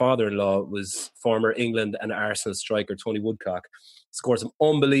your father-in-law was former England and Arsenal striker Tony Woodcock. Scored some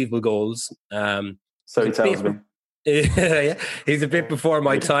unbelievable goals. So he tells me. Yeah, he's a bit before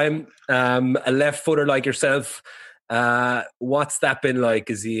my time. A left footer like yourself. What's that been like?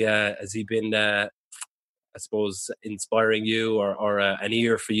 Has he been, I suppose, inspiring you or an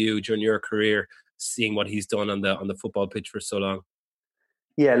ear for you during your career, seeing what he's done on the football pitch for so long?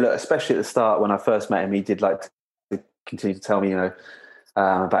 Yeah, look, especially at the start when I first met him, he did like to continue to tell me,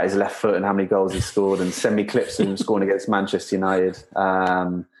 about his left foot and how many goals he scored, and send me clips of him scoring against Manchester United.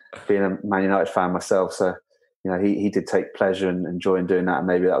 Being a Man United fan myself, so he did take pleasure and joy in doing that, and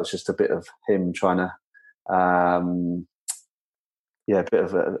maybe that was just a bit of him trying to, a bit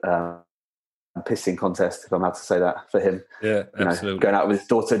of a pissing contest, if I'm allowed to say that, for him. Yeah, absolutely. Going out with his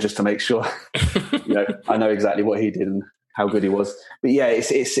daughter just to make sure, I know exactly what he did and how good he was. But yeah,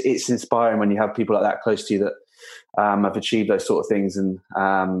 it's inspiring when you have people like that close to you that have achieved those sort of things, and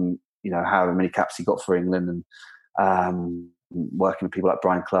how many caps he got for England, and working with people like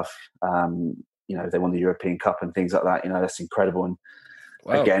Brian Clough, they won the European Cup and things like that. That's incredible. And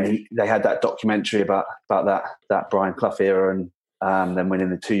Wow. again, they had that documentary about that Brian Clough era, and then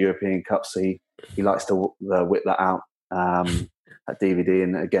winning the 2 European Cups. So he likes to whip that out at DVD,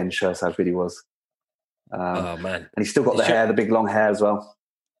 and again shows how good he was. Oh man! And he's still got the big long hair as well.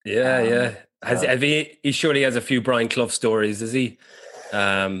 Yeah. He surely has a few Brian Clough stories, does he? He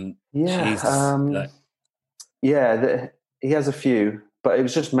has a few, but it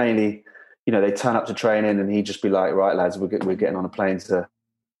was just mainly, they turn up to training and he'd just be like, right, lads, we're getting on a plane to,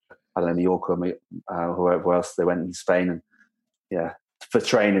 I don't know, New York or whoever else they went in Spain, and for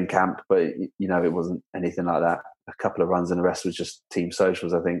training camp. But, it wasn't anything like that. A couple of runs and the rest was just team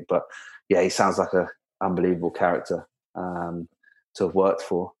socials, I think. But he sounds like an unbelievable character to have worked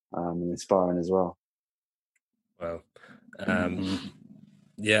for, and inspiring as well. Wow.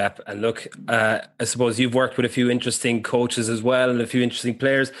 Yeah, and look, I suppose you've worked with a few interesting coaches as well, and a few interesting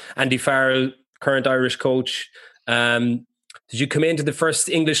players. Andy Farrell, current Irish coach. Did you come into the first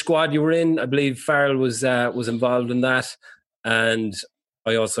English squad you were in? I believe Farrell was involved in that, and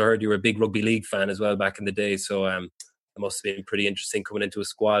I also heard you were a big rugby league fan as well back in the day. So it must have been pretty interesting coming into a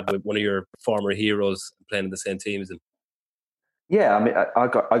squad with one of your former heroes playing in the same team as him. Yeah, I mean,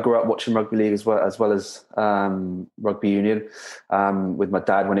 I grew up watching rugby league as well as rugby union with my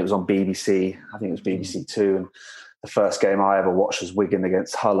dad when it was on BBC. I think it was BBC Two, and the first game I ever watched was Wigan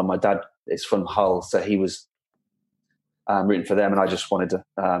against Hull, and my dad is from Hull, so he was rooting for them, and I just wanted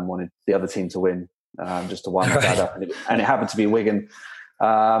the other team to win, just to wind my dad up, and it happened to be Wigan.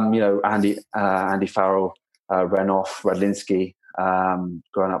 Andy Farrell, Renoff, Radlinski,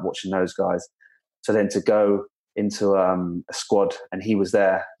 growing up watching those guys. So then to go into a squad, and he was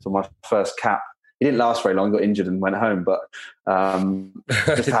there for my first cap. He didn't last very long, got injured and went home, but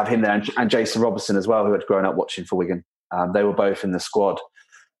just to have him there, and Jason Robertson as well, who had grown up watching for Wigan. They were both in the squad.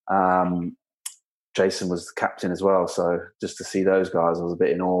 Jason was the captain as well, so just to see those guys, I was a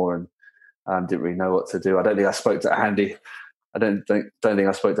bit in awe and didn't really know what to do. I don't think I spoke to Andy. I don't think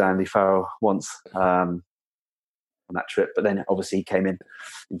I spoke to Andy Farrell once on that trip. But then obviously he came in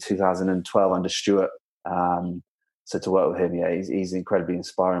 2012 under Stuart. So to work with him, he's an incredibly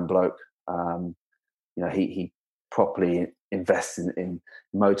inspiring bloke. He properly invests in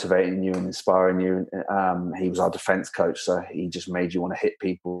motivating you and inspiring you. He was our defence coach, so he just made you want to hit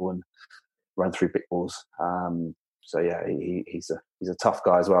people and run through big balls. He's a tough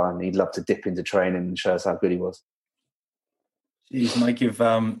guy as well, and he'd love to dip into training and show us how good he was. Jeez, Mike,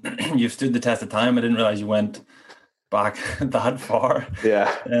 you've stood the test of time. I didn't realise you went back that far.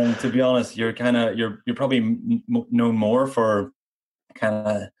 Yeah. And to be honest, you're probably known more for kind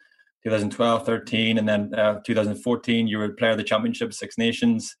of 2012, 13, and then 2014. You were a player of the Championship, Six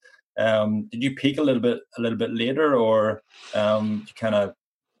Nations. Did you peak a little bit later, or you kind of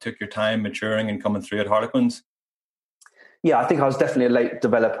took your time maturing and coming through at Harlequins? Yeah, I think I was definitely a late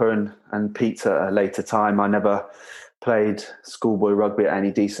developer and peaked at a later time. I never played schoolboy rugby at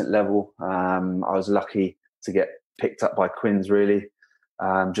any decent level. I was lucky to get picked up by Quins, really,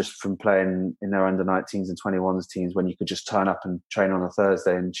 just from playing in their under-19s and 21s teams when you could just turn up and train on a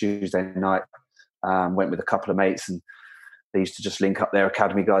Thursday and Tuesday night. Went with a couple of mates, and they used to just link up their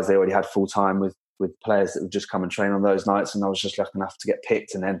academy guys. They already had full-time with players that would just come and train on those nights, and I was just lucky enough to get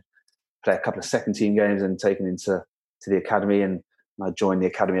picked and then play a couple of second-team games and taken into the academy. And I joined the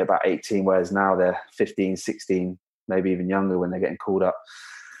academy at about 18, whereas now they're 15, 16, maybe even younger when they're getting called up.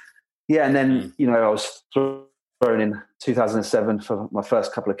 Yeah, and then, I was thrown in 2007 for my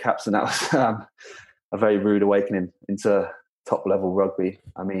first couple of caps, and that was a very rude awakening into top-level rugby.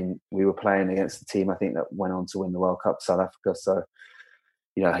 I mean, we were playing against the team, I think, that went on to win the World Cup, South Africa. So,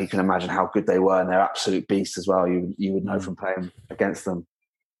 you can imagine how good they were, and they're absolute beasts as well. You would know from playing against them.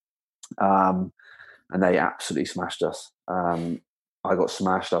 And they absolutely smashed us. I got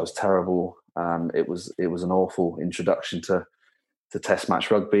smashed. I was terrible. It was an awful introduction to Test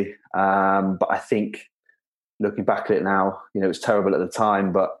match rugby. But I think, looking back at it now, it was terrible at the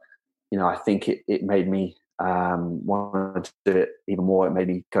time, but I think it made me want to do it even more. It made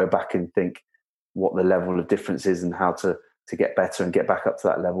me go back and think what the level of difference is and how to get better and get back up to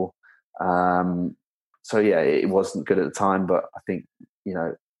that level. It wasn't good at the time, but I think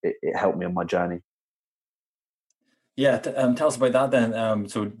it helped me on my journey. Yeah, tell us about that then.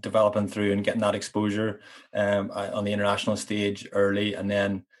 So developing through and getting that exposure on the international stage early, and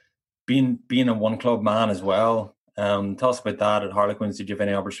then being a one club man as well. Tell us about that at Harlequins. Did you have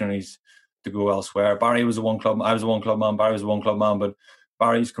any opportunities to go elsewhere? Barry was a one club. I was a one club man. Barry was a one club man, but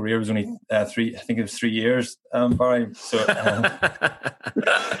Barry's career was only 3. I think it was 3 years. Barry. So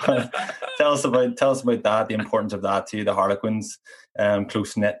tell us about that. The importance of that to the Harlequins.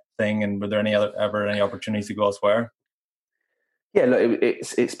 Close knit thing? And were there ever any opportunities to go elsewhere? Yeah, look,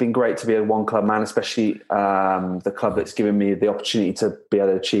 it's been great to be a one club man, especially the club that's given me the opportunity to be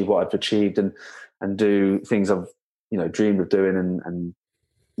able to achieve what I've achieved and do things I've dreamed of doing and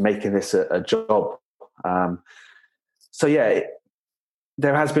making this a job. So yeah,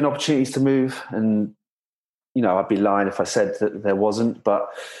 there has been opportunities to move, and I'd be lying if I said that there wasn't. But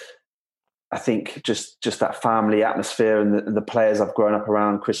I think just that family atmosphere and the players I've grown up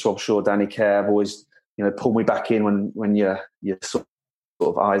around, Chris Robshaw, Danny Kerr, have always pulled me back in when your sort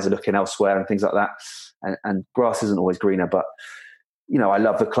of eyes are looking elsewhere and things like that. And grass isn't always greener, but I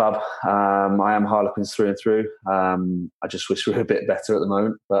love the club. I am Harlequins through and through. I just wish we were a bit better at the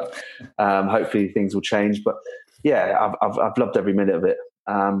moment, but hopefully things will change. But yeah, I've loved every minute of it.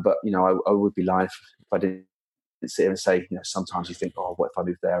 But I would be lying if I didn't sit here and say, sometimes you think, oh, what if I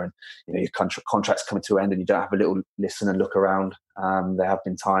move there? And your contract's coming to an end, and you don't have a little listen and look around. There have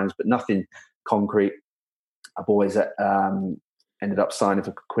been times, but nothing concrete. I've always ended up signing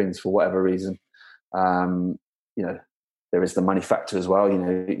for Quins for whatever reason. There is the money factor as well.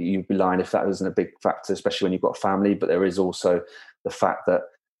 You'd be lying if that wasn't a big factor, especially when you've got a family. But there is also the fact that,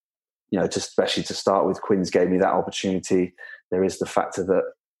 especially to start with, Quins gave me that opportunity. There is the factor that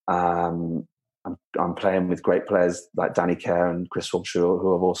I'm playing with great players like Danny Kerr and Chris Robshaw,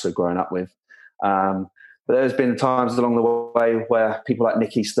 who I've also grown up with. But there's been times along the way where people like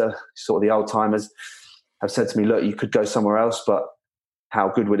Nick Easter, sort of the old timers, have said to me, look, you could go somewhere else, but how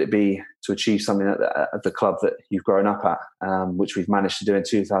good would it be to achieve something at the club that you've grown up at, which we've managed to do in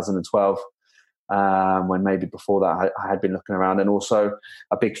 2012, when maybe before that I had been looking around. And also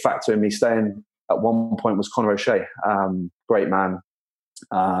a big factor in me staying at one point was Conor O'Shea, great man,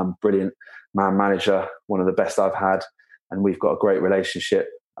 brilliant man manager, one of the best I've had, and we've got a great relationship.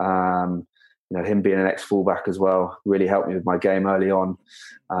 Him being an ex-fullback as well really helped me with my game early on,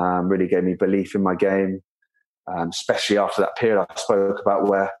 really gave me belief in my game. Especially after that period I spoke about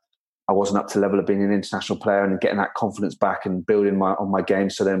where I wasn't up to the level of being an international player, and getting that confidence back and building on my game.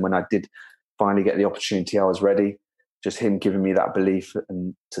 So then when I did finally get the opportunity, I was ready. Just him giving me that belief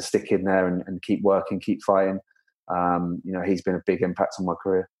and to stick in there and keep working, keep fighting. He's been a big impact on my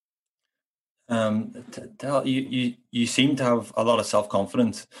career. You seem to have a lot of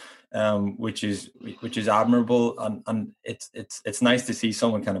self-confidence, which is admirable, and it's nice to see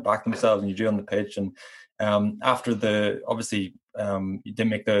someone kind of back themselves, and you do on the pitch. And after obviously you didn't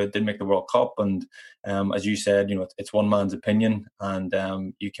make the World Cup, and as you said, it's one man's opinion,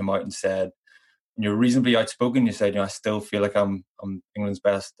 and you came out and said, and you're reasonably outspoken. You said, I still feel like I'm England's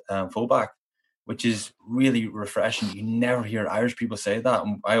best fullback, which is really refreshing. You never hear Irish people say that.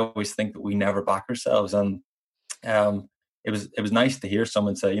 And I always think that we never back ourselves. And it was nice to hear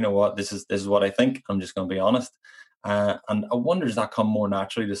someone say, you know what, this is what I think. I'm just going to be honest. And I wonder, does that come more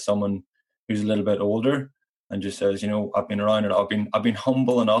naturally to someone who's a little bit older and just says, I've been around and I've been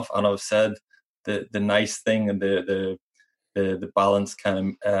humble enough, and I've said the nice thing and the balanced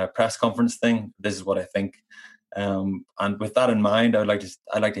kind of press conference thing. This is what I think. And with that in mind, I'd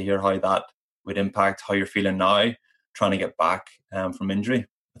like to hear how that would impact how you're feeling now, trying to get back from injury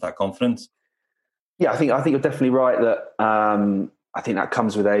with that confidence. Yeah, I think you're definitely right that I think that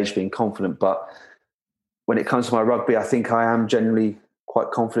comes with age, being confident. But when it comes to my rugby, I think I am generally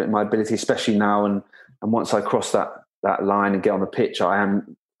quite confident in my ability, especially now. And once I cross that line and get on the pitch, I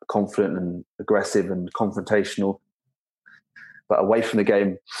am confident and aggressive and confrontational. But away from the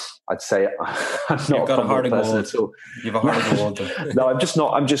game, I'd say I'm not a confident person at all. You have a heart of gold. No,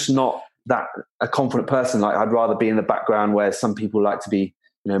 I'm just not that a confident person. Like, I'd rather be in the background, where some people like to be,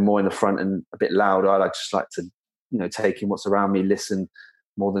 more in the front and a bit louder. I just like to, take in what's around me, listen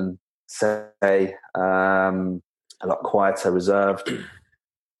more than say. A lot quieter, reserved.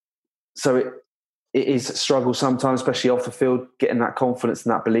 So it is a struggle sometimes, especially off the field, getting that confidence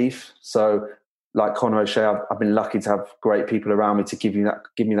and that belief. So, like Conor O'Shea, I've been lucky to have great people around me to give me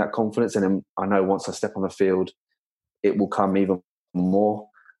that confidence. And then I know once I step on the field, it will come even more.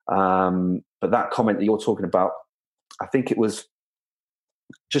 But that comment that you're talking about, I think it was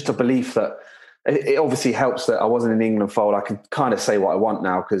just a belief that it obviously helps that I wasn't in the England fold. I can kind of say what I want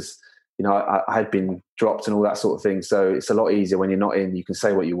now because, I had been dropped and all that sort of thing. So it's a lot easier when you're not in. You can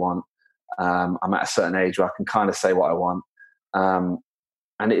say what you want. I'm at a certain age where I can kind of say what I want.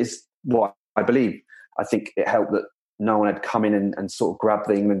 And it is what I believe. I think it helped that no one had come in and sort of grabbed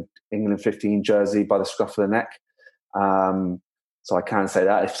the England 15 jersey by the scruff of the neck. So I can say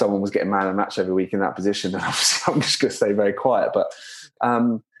that if someone was getting man of the match every week in that position, then obviously I'm just going to stay very quiet. But,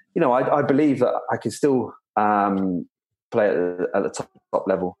 I believe that I can still play at the top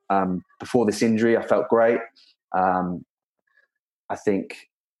level. Before this injury, I felt great. I think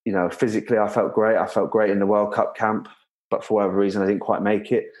physically I felt great. I felt great in the World Cup camp, but for whatever reason I didn't quite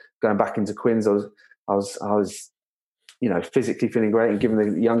make it. Going back into Quins, I was physically feeling great and giving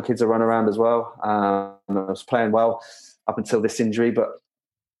the young kids a run around as well. I was playing well up until this injury, but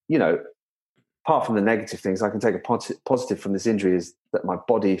apart from the negative things, I can take a positive from this injury is that my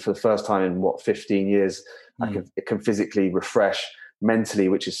body, for the first time in 15 years, it can physically refresh. Mentally,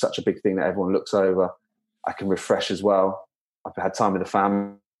 which is such a big thing that everyone looks over, I can refresh as well. I've had time with the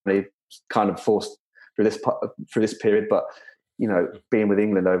family, kind of forced through this period, but being with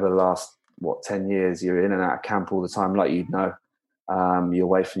England over the last 10 years, you're in and out of camp all the time, like you're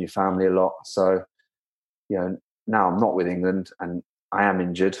away from your family a lot. So now I'm not with England and I am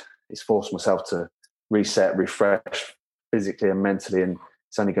injured. It's forced myself to reset, refresh physically and mentally, and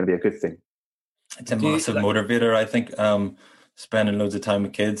it's only going to be a good thing. It's a massive motivator, I think. Spending loads of time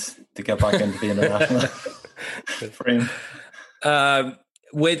with kids to get back into the international frame.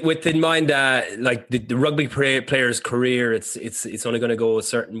 With in mind like the rugby player's career, it's only going to go a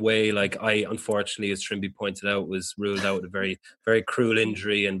certain way. Like I, unfortunately, as Trimby pointed out, was ruled out with a very, very cruel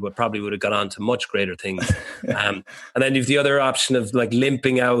injury and probably would have gone on to much greater things. And then you've the other option of like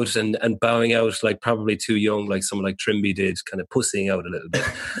limping out and bowing out, like probably too young, like someone like Trimby did, kind of pussying out a little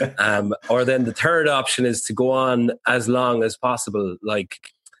bit. Or then the third option is to go on as long as possible. Like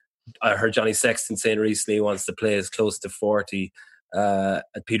I heard Johnny Sexton saying recently he wants to play as close to 40.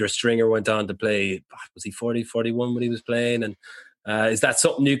 Peter Stringer went on to play, was he 40, 41 when he was playing? And is that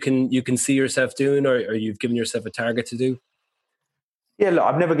something you can see yourself doing, or you've given yourself a target to do? Yeah, look,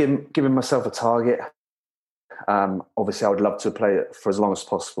 I've never given myself a target. Obviously, I would love to play for as long as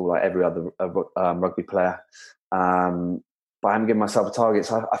possible, like every other rugby player. But I haven't given myself a target.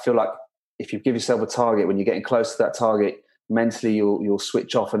 So I feel like if you give yourself a target, when you're getting close to that target, mentally you'll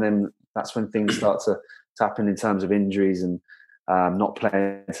switch off, and then that's when things start to happen in terms of injuries and not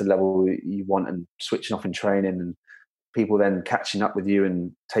playing to the level you want and switching off in training and people then catching up with you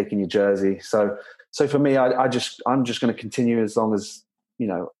and taking your jersey. So for me, I'm just going to continue as long as,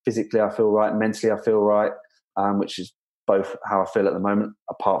 physically I feel right, mentally I feel right, which is both how I feel at the moment,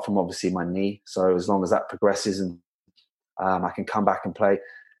 apart from obviously my knee. So as long as that progresses and I can come back and play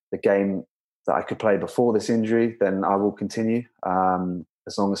the game that I could play before this injury, then I will continue.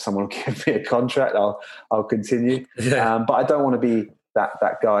 As long as someone will give me a contract, I'll continue. Yeah. But I don't want to be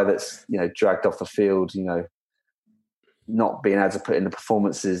that guy that's dragged off the field, not being able to put in the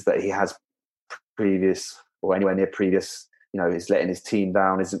performances that he has previous or anywhere near previous. Is letting his team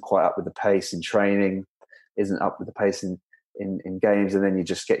down, isn't quite up with the pace in training, isn't up with the pace in games, and then you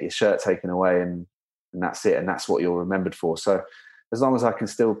just get your shirt taken away and that's it, and that's what you're remembered for. So as long as I can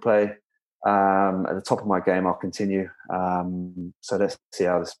still play at the top of my game, I'll continue. So let's see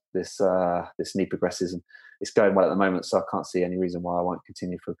how this knee progresses, and it's going well at the moment. So I can't see any reason why I won't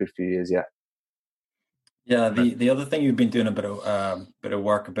continue for a good few years yet. Yeah, the other thing you've been doing a bit of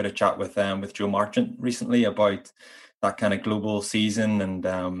work, a bit of chat with Joe Marchant recently about that kind of global season and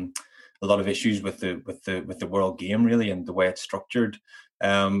a lot of issues with the world game really and the way it's structured.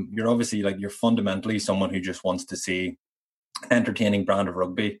 You're obviously you're fundamentally someone who just wants to see an entertaining brand of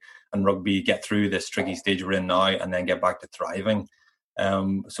rugby and rugby get through this tricky stage we're in now and then get back to thriving.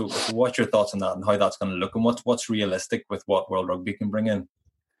 So what's your thoughts on that and how that's going to look, and what's realistic with what World Rugby can bring in?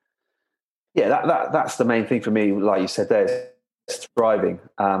 Yeah, that's the main thing for me. Like you said, there, it's thriving.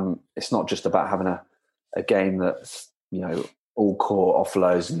 It's not just about having a game that's all core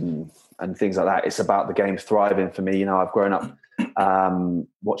offloads and things like that. It's about the game thriving for me. I've grown up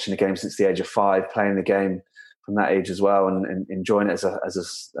watching the game since the age of 5, playing the game from that age as well, and enjoying it as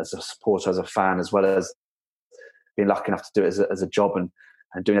a supporter, as a fan, as well as being lucky enough to do it as a job and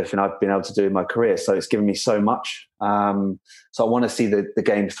doing everything I've been able to do in my career. So it's given me so much. So I want to see the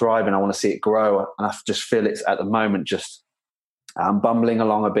game thrive and I want to see it grow. And I just feel it's at the moment just bumbling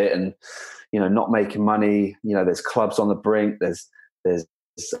along a bit and, not making money. There's clubs on the brink. There's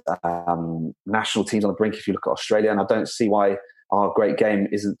national teams on the brink if you look at Australia. And I don't see why our great game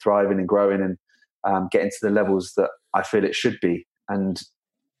isn't thriving and growing and getting to the levels that I feel it should be. And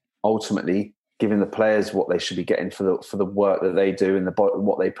ultimately giving the players what they should be getting for the work that they do and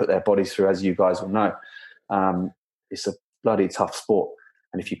what they put their bodies through, as you guys will know. It's a bloody tough sport.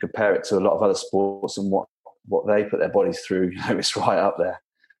 And if you compare it to a lot of other sports and what they put their bodies through, it's right up there.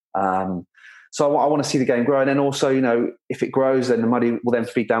 So I want to see the game grow. And then also, if it grows, then the money will then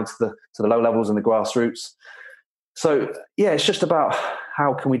feed down to the low levels and the grassroots. So yeah, it's just about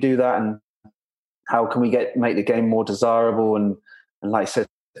how can we do that and how can we make the game more desirable and like I said,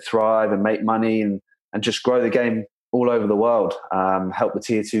 thrive and make money and just grow the game all over the world. Help the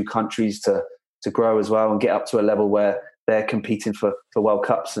tier 2 countries to grow as well and get up to a level where they're competing for World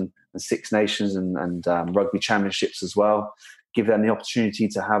Cups and Six Nations and rugby championships as well. Give them the opportunity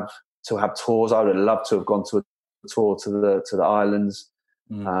to have tours. I would have loved to have gone to a tour to the islands.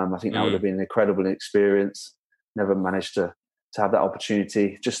 I think that would have been an incredible experience. Never managed to have that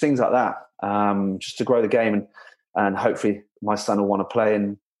opportunity. Just things like that, just to grow the game, and hopefully my son will want to play,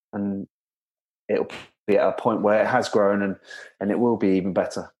 and it'll be at a point where it has grown and it will be even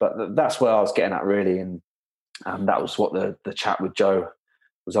better. But that's where I was getting at, really, and that was what the chat with Joe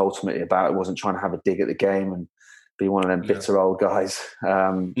was ultimately about. It wasn't trying to have a dig at the game and be one of them bitter old guys.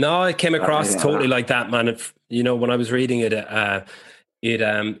 No, it came across totally like that, man. When I was reading it,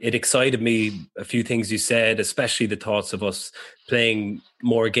 it excited me, a few things you said, especially the thoughts of us playing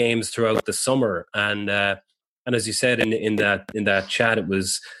more games throughout the summer. And as you said in that chat, it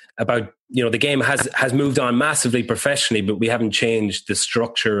was about, the game has moved on massively professionally, but we haven't changed the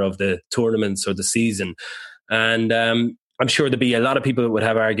structure of the tournaments or the season. And I'm sure there'd be a lot of people that would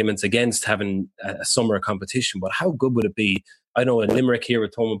have arguments against having a summer competition, but how good would it be? I know in Limerick here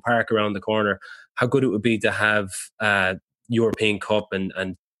with Thomond Park around the corner, how good it would be to have European Cup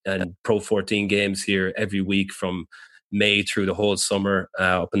and Pro 14 games here every week from May through the whole summer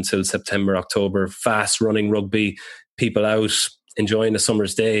up until September, October. Fast running rugby, people out enjoying a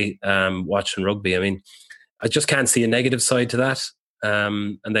summer's day watching rugby. I mean, I just can't see a negative side to that.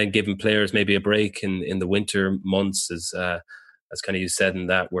 And then giving players maybe a break in the winter months, as kind of you said, in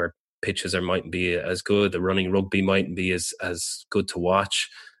that where pitches mightn't be as good, the running rugby mightn't be as good to watch.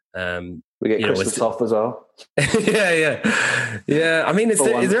 We get Christmas off as well. yeah. I mean, is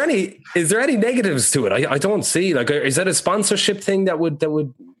there any negatives to it? I don't see. Like, is that a sponsorship thing that would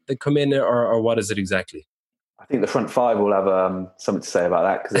come in, or what is it exactly? I think the front five will have something to say about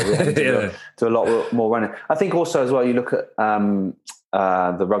that, because they'll do a lot more running. I think also as well, you look at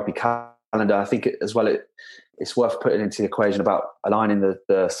the rugby calendar. I think it's worth putting into the equation about aligning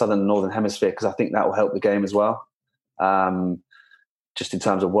the southern and northern hemisphere, because I think that will help the game as well. Just in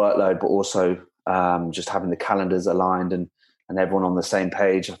terms of workload, but also just having the calendars aligned and everyone on the same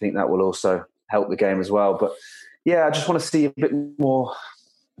page. I think that will also help the game as well. But yeah, I just want to see a bit more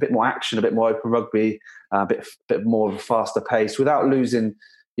action, a bit more open rugby, a bit more of a faster pace, without losing,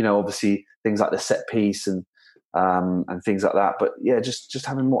 obviously things like the set piece and things like that. But yeah, just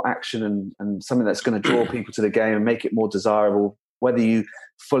having more action and something that's going to draw people to the game and make it more desirable, whether you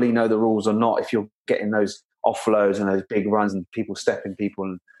fully know the rules or not. If you're getting those offloads and those big runs and people stepping people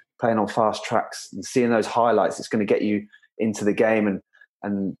and playing on fast tracks and seeing those highlights, it's going to get you into the game,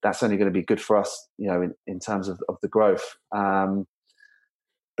 and that's only going to be good for us, in terms of the growth.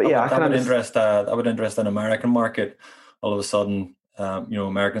 But yeah, that would interest an American market. All of a sudden,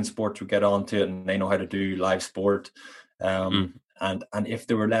 American sports would get onto it, and they know how to do live sport. And if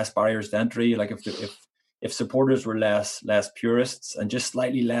there were less barriers to entry, like if supporters were less purists and just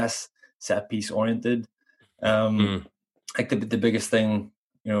slightly less set piece oriented, like the biggest thing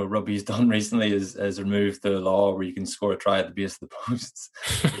rugby's done recently is remove the law where you can score a try at the base of the posts,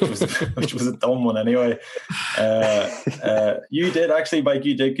 which was a dumb one anyway. You did actually, Mike.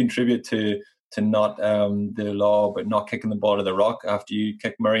 You did contribute to not the law, but not kicking the ball to the rock after you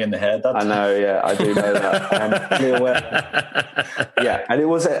kicked Murray in the head. I know, yeah, I do know that. I'm fully aware. Yeah, and it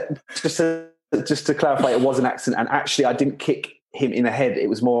was just to clarify, it was an accident, and actually, I didn't kick him in the head. It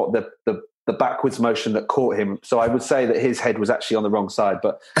was more the backwards motion that caught him. So I would say that his head was actually on the wrong side,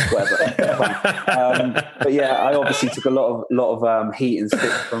 but whatever. But yeah, I obviously took a lot of heat and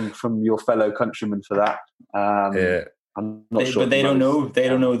stick from your fellow countrymen for that. I'm not sure. But they don't know. They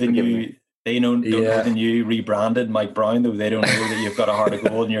don't know the new. They know the new rebranded Mike Brown, though. They don't know that you've got a heart of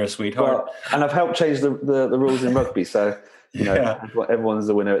gold and you're a sweetheart. Well, and I've helped change the rules in rugby, so everyone's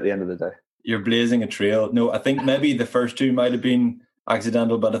the winner at the end of the day. You're blazing a trail. No, I think maybe the first two might have been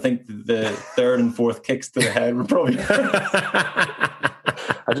accidental, but I think the third and fourth kicks to the head were probably.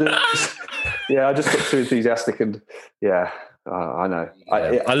 I just got too enthusiastic, and I know.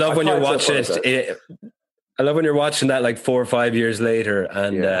 I love when you're watching it. I love when you're watching that like 4 or 5 years later,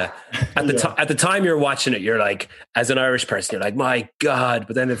 and at the time you're watching it, you're like, as an Irish person, you're like, my God.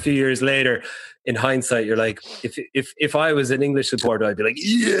 But then a few years later, in hindsight, you're like, if I was an English supporter, I'd be like,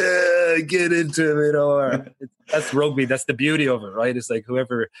 yeah, get into it. Or that's rugby. That's the beauty of it, right? It's like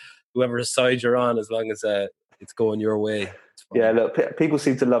whoever side you're on, as long as it's going your way. Yeah, look, people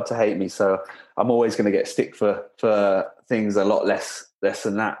seem to love to hate me, so I'm always going to get stick for things a lot less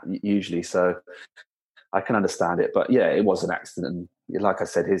than that usually. So I can understand it, but yeah, it was an accident. And like I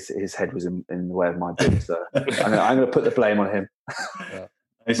said, his head was in the way of my boot, so I'm going to put the blame on him.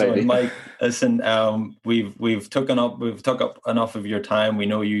 So, Mike, listen, we've took up enough of your time. We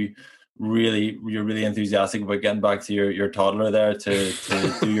know you you're really enthusiastic about getting back to your toddler there to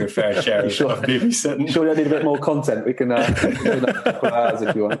do your fair share of babysitting. Sure, you need a bit more content. We can put hours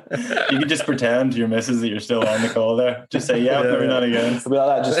if you want. You can just pretend to your missus that you're still on the call there. Just say every now and again. It'll be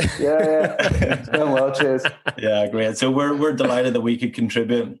like that. Just it's going well. Cheers. Yeah, great. So we're delighted that we could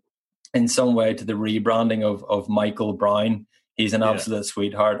contribute in some way to the rebranding of Michael Brown. He's an absolute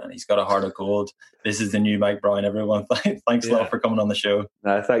sweetheart, and he's got a heart of gold. This is the new Mike Brown, everyone. Thanks a lot for coming on the show.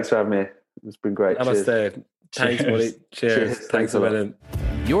 No, thanks for having me. It's been great. Namaste. Thanks, buddy. Cheers. Thanks a million.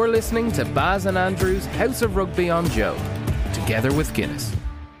 You're listening to Baz and Andrew's House of Rugby on Joe, together with Guinness.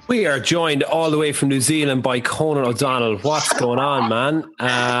 We are joined all the way from New Zealand by Conan O'Donnell. What's going on, man?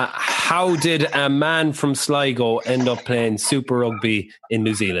 How did a man from Sligo end up playing Super Rugby in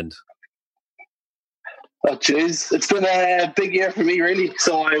New Zealand? Oh, jeez. It's been a big year for me, really.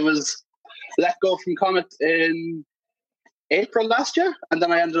 So I was let go from Connacht in April last year, and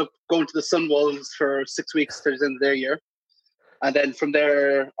then I ended up going to the Sunwolves for 6 weeks to the end of their year. And then from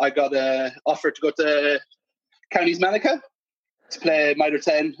there, I got an offer to go to Counties Manica to play Mitre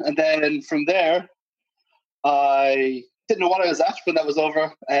 10. And then from there, I didn't know what I was at when that was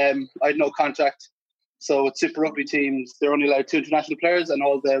over. I had no contract. So with Super Rugby teams, they're only allowed 2 international players, and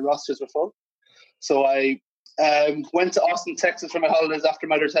all the rosters were full. So I went to Austin, Texas for my holidays after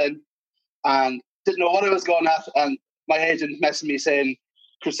Mitre 10 and didn't know what I was going at. And my agent messaged me saying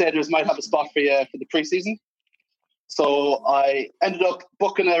Crusaders might have a spot for you for the preseason. So I ended up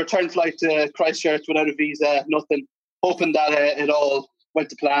booking a return flight to Christchurch without a visa, nothing, hoping that it all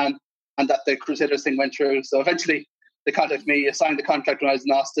went to plan and that the Crusaders thing went through. So eventually they contacted me. I signed the contract when I was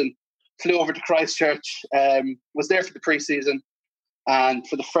in Austin, flew over to Christchurch, was there for the preseason. And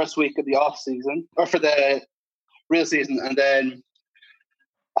for the first week of the off season, or for the real season, and then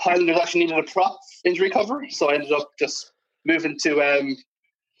Highlanders actually needed a prop injury cover, so I ended up just moving to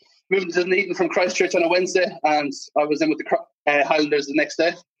Dunedin from Christchurch on a Wednesday, and I was in with the Highlanders the next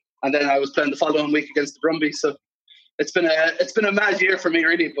day, and then I was playing the following week against the Brumbies. So it's been a mad year for me,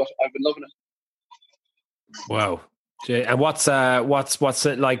 really, but I've been loving it. Wow. And what's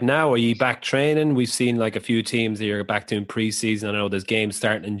it like now? Are you back training? We've seen like a few teams that you're back doing pre-season. I know there's games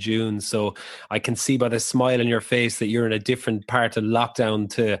starting in June, so I can see by the smile on your face that you're in a different part of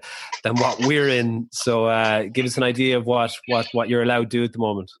lockdown than what we're in. So give us an idea of what you're allowed to do at the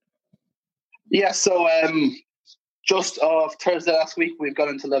moment. Yeah, so just off Thursday last week, we've got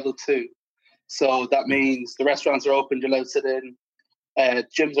into level 2. So that means the restaurants are open, you're allowed to sit in,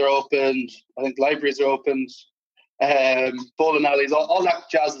 gyms are open, I think libraries are open. Bowling alleys, all that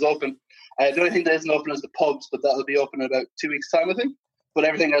jazz is open. The only thing that isn't open is the pubs, but that'll be open in about 2 weeks' time, I think. But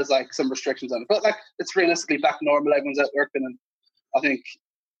everything has like some restrictions on it. But like it's realistically back normal. Everyone's out working, and I think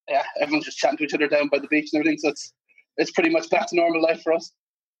everyone's just chatting to each other down by the beach and everything. So it's pretty much back to normal life for us.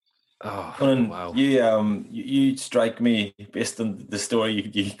 Oh, wow. You strike me, based on the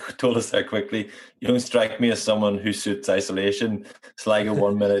story you told us there quickly, you don't strike me as someone who suits isolation. Sligo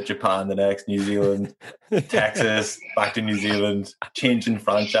 1 minute, Japan the next, New Zealand, Texas, back to New Zealand, changing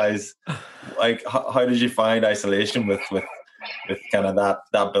franchise. Like, how did you find isolation with kind of that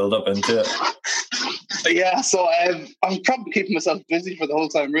build up into it? Yeah, so I'm probably keeping myself busy for the whole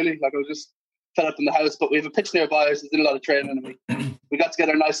time, really. Like I was just fed up in the house, but we have a pitch nearby, so we did a lot of training, and we got to get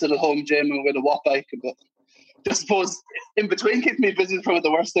our nice little home gym and we had a walk bike. But just suppose in between keeping me busy is probably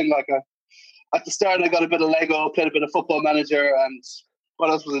the worst thing. Like at the start, I got a bit of Lego, played a bit of Football Manager, and what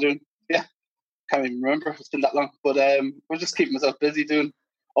else was I doing? Yeah, can't even remember. It's been that long. But we're just keeping myself busy doing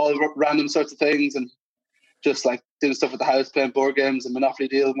all random sorts of things and just like doing stuff at the house, playing board games and Monopoly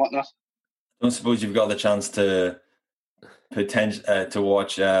Deal and whatnot. I don't suppose you've got the chance to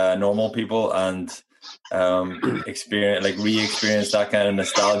watch normal people and re-experience that kind of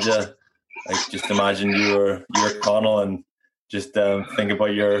nostalgia. Like, just imagine you're Connell and just think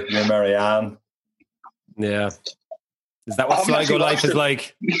about your Marianne. Yeah, is that what Sligo life is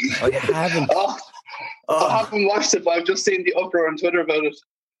like? Oh, you haven't? I haven't watched it, but I've just seen the uproar on Twitter about it,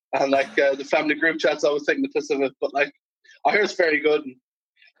 and like the family group chats always taking the piss of it. But like, I hear it's very good, and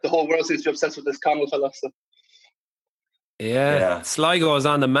the whole world seems to be obsessed with this Connell fella. So. Yeah, Sligo is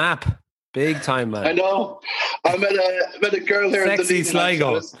on the map, big time, man. I know. I met a girl here in Sexy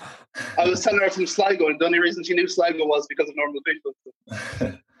Sligo. I was telling her from Sligo, and the only reason she knew Sligo was because of normal people.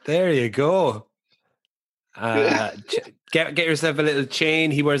 There you go. Get yourself a little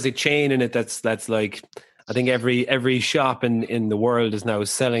chain. He wears a chain in it that's like, I think every shop in the world is now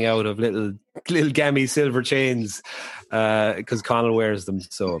selling out of little gammy silver chains because Connell wears them.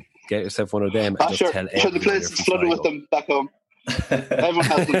 So get yourself one of them. And just tell the place is flooded with them back home. Everyone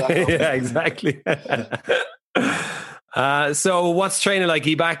has them back home. Yeah, exactly. So what's training like?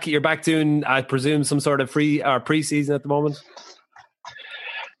 You're back doing, I presume, some sort of pre-season at the moment?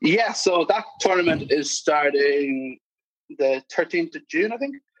 Yeah, so that tournament is starting the 13th of June, I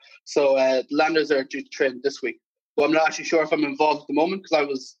think. So Landers are due to train this week. But I'm not actually sure if I'm involved at the moment because I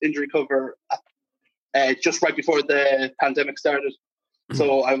was injury cover just right before the pandemic started.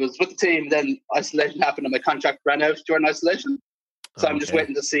 So I was with the team, then isolation happened and my contract ran out during isolation. So I'm just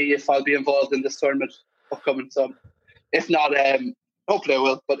waiting to see if I'll be involved in this tournament upcoming. So if not, hopefully I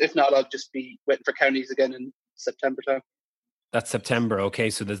will. But if not, I'll just be waiting for counties again in September time. That's September, okay.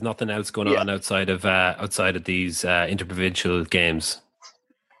 So there's nothing else going on outside of these interprovincial games.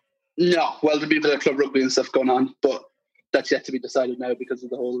 No, well, there'll be a bit of club rugby and stuff going on, but that's yet to be decided now because of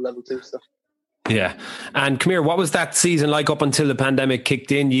the whole level 2 stuff. Yeah, and come here. What was that season like up until the pandemic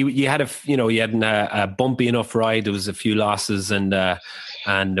kicked in? You had a bumpy enough ride. There was a few losses and a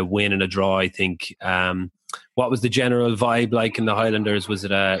win and a draw, I think. What was the general vibe like in the Highlanders? Was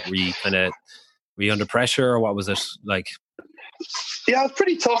it were you under pressure, or what was it like? Yeah, it was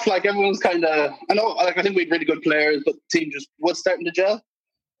pretty tough. Like everyone's kind of, I think we had really good players, but the team just was starting to gel.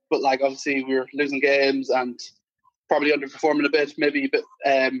 But like obviously we were losing games and probably underperforming a bit, maybe a bit.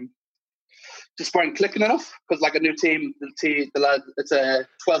 Just weren't clicking enough because like a new team, the lad, it's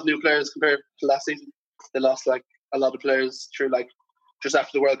 12 new players compared to last season. They lost like a lot of players through like just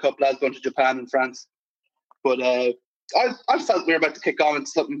after the World Cup, lads going to Japan and France. But I felt we were about to kick on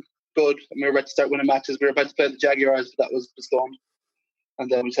into something good and we were about to start winning matches. We were about to play the Jaguars, but that was postponed. And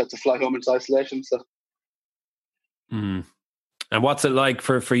then we just had to fly home into isolation. So. And what's it like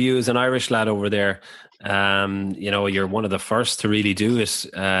for you as an Irish lad over there? You're one of the first to really do it.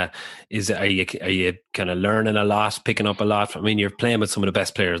 Are you kind of learning a lot, picking up a lot? I mean, you're playing with some of the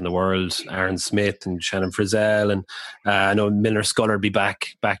best players in the world, Aaron Smith and Shannon Frizzell, and I know Milner Sculler be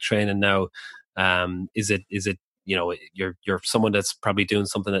back training now. Is it you're someone that's probably doing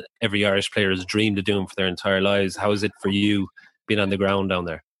something that every Irish player has dreamed of doing for their entire lives. How is it for you being on the ground down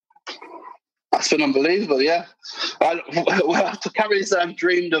there? That's been unbelievable, yeah. I can't really say I've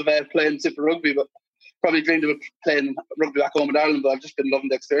dreamed of playing Super Rugby, but probably dreamed of playing rugby back home in Ireland, but I've just been loving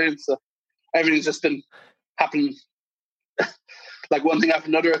the experience. So everything's just been happening like one thing after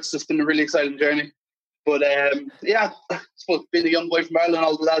another. It's just been a really exciting journey. But I suppose being a young boy from Ireland,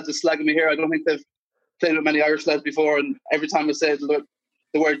 all the lads are slagging me here. I don't think they've played with many Irish lads before, and every time I say the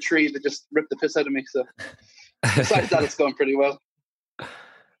word tree, they just rip the piss out of me. So besides that, it's going pretty well.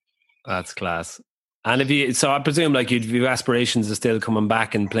 That's class. And I presume like you've aspirations of still coming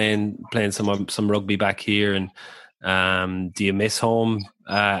back and playing some rugby back here. And do you miss home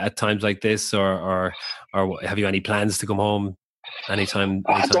at times like this, or have you any plans to come home anytime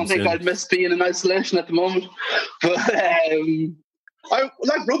I don't think soon? I'd miss being in isolation at the moment. But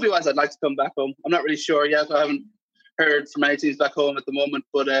like rugby wise, I'd like to come back home. I'm not really sure yet. I haven't heard from any teams back home at the moment.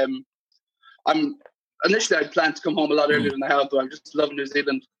 But I'd planned to come home a lot earlier than I have. But I just love New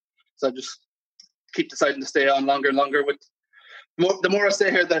Zealand. So I just keep deciding to stay on longer and longer. The more I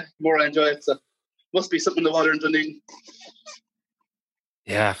stay here, the more I enjoy it. So must be something in the water in Dunedin.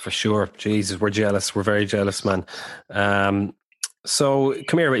 Yeah, for sure. Jesus, we're jealous. We're very jealous, man. So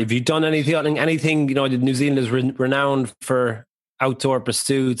come here. Have you done anything? New Zealand is renowned for outdoor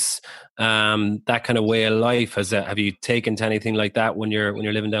pursuits, that kind of way of life. Have you taken to anything like that when you're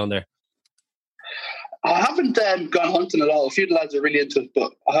living down there? I haven't gone hunting at all. A few of the lads are really into it,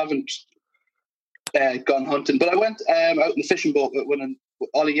 but I haven't gone hunting. But I went out in the fishing boat with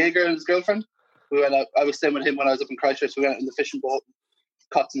Ollie Yeager and his girlfriend. We went out. I was staying with him when I was up in Christchurch. We went out in the fishing boat,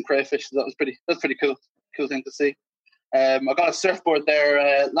 caught some crayfish. So that's pretty cool thing to see. I got a surfboard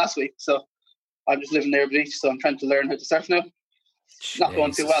there last week, so I'm just living near the beach. So I'm trying to learn how to surf now. Jeez. Not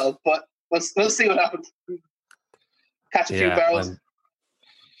going too well, but we'll see what happens. Catch a few barrels.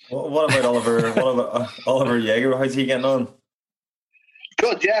 What about Oliver Yeager? How's he getting on?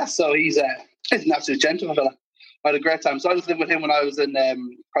 Good, yeah. So he's an absolute gentleman fella. I had a great time. So I was living with him when I was in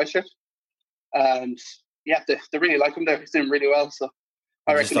Christchurch, and yeah, they really like him there. He's doing really well. So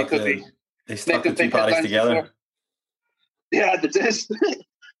I reckon he could be. They stuck the two parties together. Before. Yeah, they did.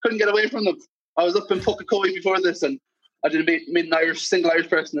 Couldn't get away from them. I was up in Pukekohe before this, and I didn't meet an single Irish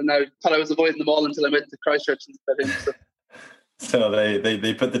person, and I thought I was avoiding them all until I met the Christchurch and met him. So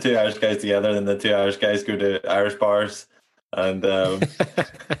they put the two Irish guys together, and the two Irish guys go to Irish bars, and I've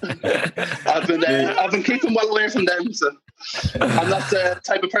been keeping well away from them. So I'm not the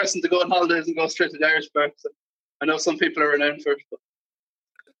type of person to go on holidays and go straight to the Irish bar. So I know some people are renowned for it, but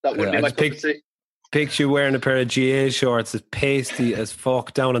that wouldn't be my cup of tea. Picture you wearing a pair of GA shorts, as pasty as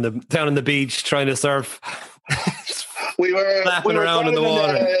fuck, down on the beach trying to surf. We were flapping around in the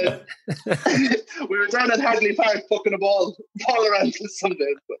water. We were down at Hadley Park fucking a ball around some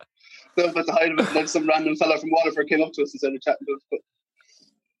days. But at the height of it, then some random fella from Waterford came up to us and started chatting to us.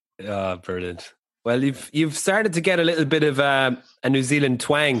 But Brilliant. Well, you've started to get a little bit of a New Zealand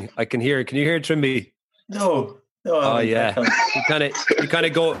twang. I can hear it. Can you hear it, Trimby? No. Oh yeah. You kind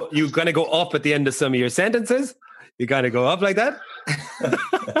of go up at the end of some of your sentences. You kind of go up like that.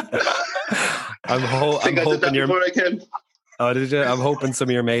 I'm hoping you're. Before I came. Oh, did you? I'm hoping some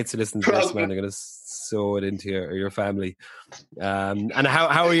of your mates who listen to this, man, are going to sew it into your family. And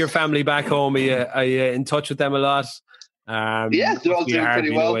how are your family back home? Are you in touch with them a lot? Yeah, they're all doing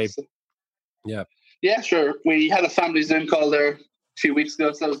pretty well. So. Yeah, sure. We had a family Zoom call there a few weeks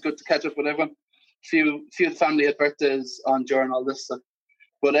ago, so that was good to catch up with everyone. Few of the family had birthdays on during all this,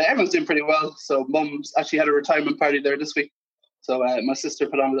 but everyone's doing pretty well. So Mum's actually had a retirement party there this week. So my sister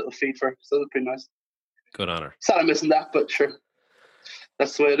put on a little feed for her, so it was pretty nice. Good on her. Sad I'm missing that, but sure,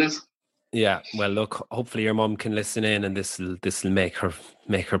 that's the way it is. Yeah, well, look, hopefully your mum can listen in, and this will make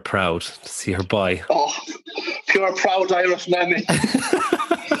her proud to see her boy. Oh, pure proud Irish mammy.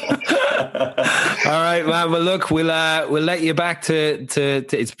 All right, man. Well, look, we'll let you back to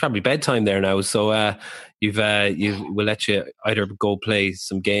it's probably bedtime there now, so we'll let you either go play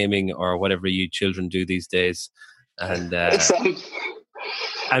some gaming or whatever you children do these days, and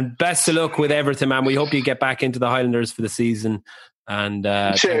best of luck with everything, man. We hope you get back into the Highlanders for the season, and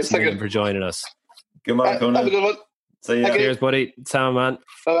cheers, thanks again for joining us. Good man, Conan. Have a good one. See you. Cheers, buddy. Sam, man.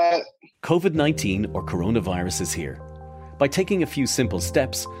 Bye. COVID-19 or coronavirus is here. By taking a few simple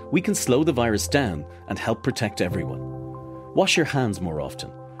steps, we can slow the virus down and help protect everyone. Wash your hands more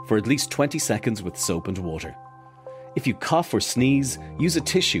often, for at least 20 seconds with soap and water. If you cough or sneeze, use a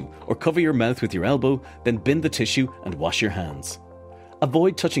tissue or cover your mouth with your elbow, then bin the tissue and wash your hands.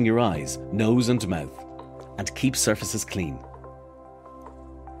 Avoid touching your eyes, nose and mouth, and keep surfaces clean.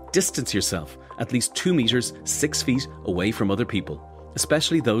 Distance yourself at least 2 meters, 6 feet away from other people,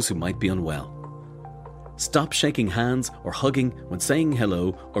 especially those who might be unwell. Stop shaking hands or hugging when saying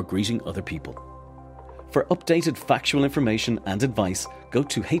hello or greeting other people. For updated factual information and advice, go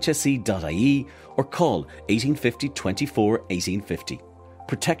to hse.ie or call 1850 24 1850.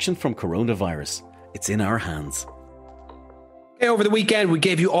 Protection from coronavirus. It's in our hands. Over the weekend, we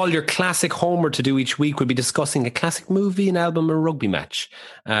gave you all your classic homework to do each week. We'll be discussing a classic movie, an album, or a rugby match.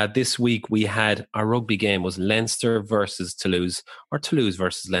 This week, we had our rugby game was Leinster versus Toulouse, or Toulouse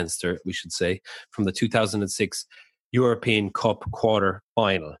versus Leinster, we should say, from the 2006 European Cup quarter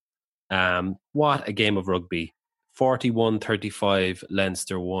final. What a game of rugby. 41-35,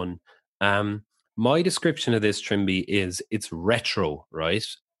 Leinster won. My description of this, Trimby, is it's retro, right?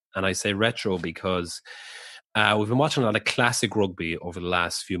 And I say retro because we've been watching a lot of classic rugby over the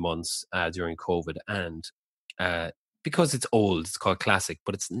last few months during COVID, and because it's old, it's called classic,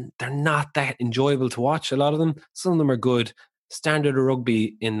 but they're not that enjoyable to watch. A lot of them, some of them are good. Standard of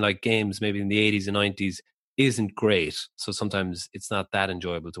rugby in like games, maybe in the 80s and 90s, isn't great. So sometimes it's not that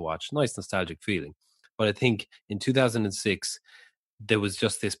enjoyable to watch. Nice nostalgic feeling. But I think in 2006, there was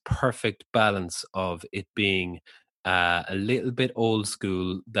just this perfect balance of it being a little bit old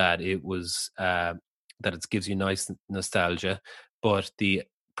school, that it was that it gives you nice nostalgia, but the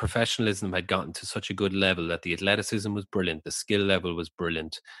professionalism had gotten to such a good level that the athleticism was brilliant, the skill level was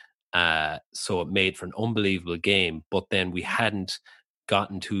brilliant, so it made for an unbelievable game. But then we hadn't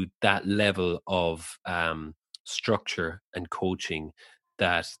gotten to that level of structure and coaching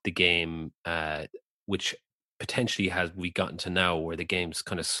that the game, which potentially has we gotten to now, where the game's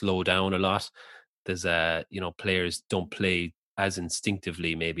kind of slow down a lot. There's players don't play as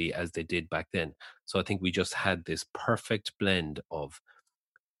instinctively maybe as they did back then. So I think we just had this perfect blend of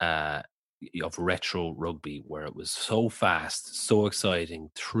retro rugby, where it was so fast, so exciting,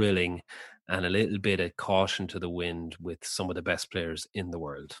 thrilling, and a little bit of caution to the wind with some of the best players in the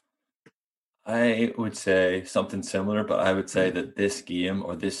world. I would say something similar, but I would say that this game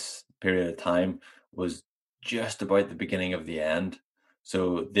or this period of time was just about the beginning of the end.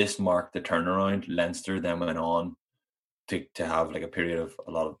 So this marked the turnaround. Leinster then went on to have like a period of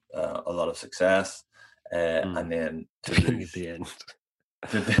a lot of success, and then to lose at the end.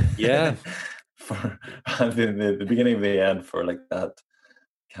 Yeah, for the beginning of the end for like that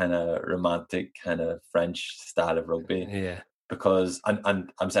kind of romantic kind of French style of rugby. Yeah, because I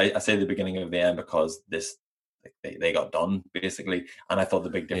say the beginning of the end because this they got done basically, and I thought the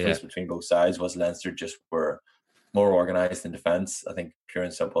big difference between both sides was Leinster just were more organised in defence. I think pure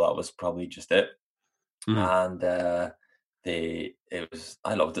and simple that was probably just it, and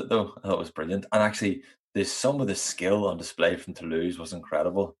I loved it though. I thought it was brilliant, and actually some of the skill on display from Toulouse was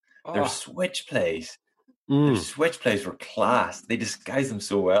incredible. Their switch plays, The switch plays were class. They disguised them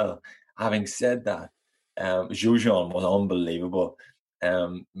so well. Having said that, Jojon was unbelievable.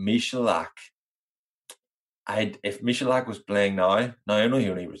 Michalak, if Michalak was playing now I know he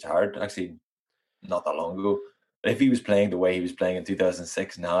only retired actually not that long ago, but if he was playing the way he was playing in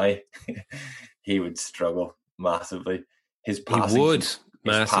 2006 now, he would struggle massively. His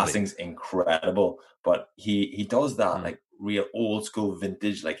passing's incredible, but he does that like real old school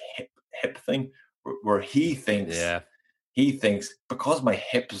vintage like hip thing where he thinks because my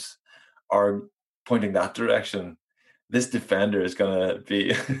hips are pointing that direction, this defender is going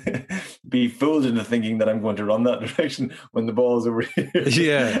to be fooled into thinking that I'm going to run that direction when the ball is over here.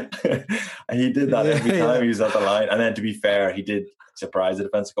 Yeah. And he did that every time he was at the line. And then to be fair, he did surprise the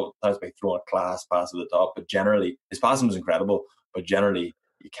defense a couple of times by throwing a class pass at the top. But generally, his passing was incredible. But generally,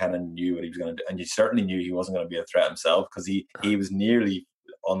 you kind of knew what he was going to do. And you certainly knew he wasn't going to be a threat himself because he was nearly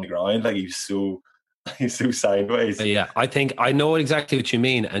on the ground. Like he's so sideways. Yeah, I think I know exactly what you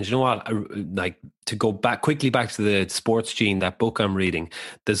mean. And you know what? Like to go quickly back to the Sports Gene, that book I'm reading,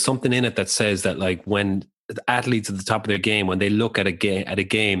 there's something in it that says that like when the athletes at the top of their game, when they look at a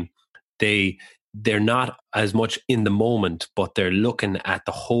game, they're not as much in the moment, but they're looking at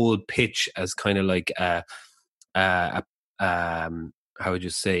the whole pitch as kind of like how would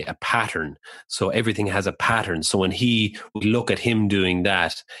you say, a pattern. So everything has a pattern. So when he would look at him doing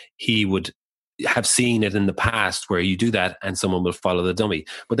that, he would have seen it in the past where you do that and someone will follow the dummy.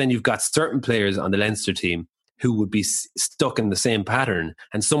 But then you've got certain players on the Leinster team who would be stuck in the same pattern,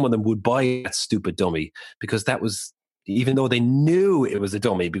 and some of them would buy that stupid dummy because that was, even though they knew it was a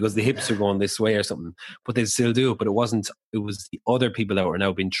dummy because the hips are going this way or something, but they'd still do it. But it was the other people that were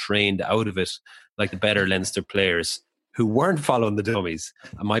now being trained out of it, like the better Leinster players who weren't following the dummies.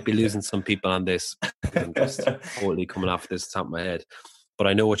 I might be losing some people on this. I'm just totally coming off this top of my head, but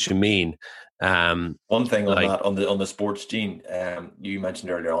I know what you mean. One thing on that, on the Sports Gene, you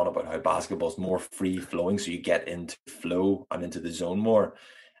mentioned earlier on about how basketball's more free flowing, so you get into flow and into the zone more.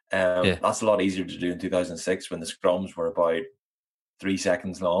 That's a lot easier to do in 2006 when the scrums were about 3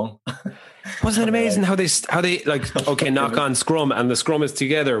 seconds long. Wasn't it amazing how they like, okay, knock on scrum, and the scrum is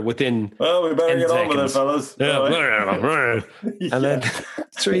together within we better get on with it, fellas. And then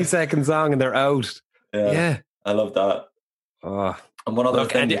 3 seconds long and they're out. Yeah. I love that. And one other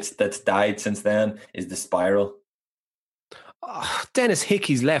thing that's died since then is the spiral. Dennis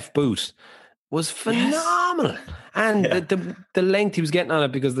Hickey's left boot was phenomenal. Yes. And the length he was getting on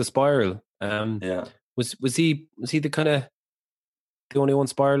it because of the spiral. Was he the kind of the only one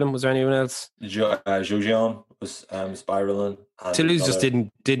spiraling? Was there anyone else? Jojon was spiraling. Toulouse just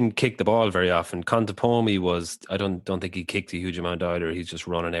didn't kick the ball very often. Contepomi was, I don't think he kicked a huge amount either. He's just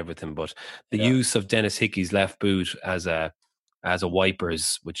running everything. But the use of Dennis Hickey's left boot as a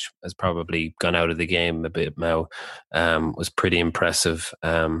wipers, which has probably gone out of the game a bit now, was pretty impressive.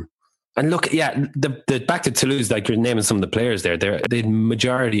 And look, the back to Toulouse, like you're naming some of the players there. The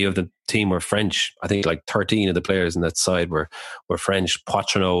majority of the team were French. I think like 13 of the players on that side were French.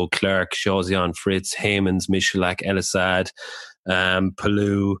 Poitrenaud, Clark, Josian, Fritz, Heymans, Michalak, Elisad,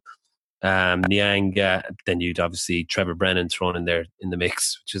 Palou, Nyanga. Then you'd obviously Trevor Brennan thrown in there in the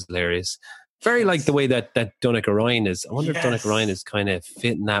mix, which is hilarious. Very like the way that Donnacha Ryan is. I wonder if Donnacha Ryan is kind of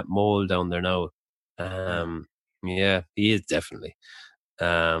fitting that mold down there now. He is definitely.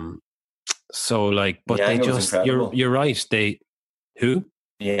 So like, but Nyanga, they just, you're right. Who?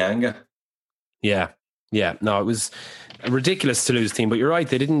 Nyanga. Yeah. No, it was a ridiculous Toulouse team, but you're right.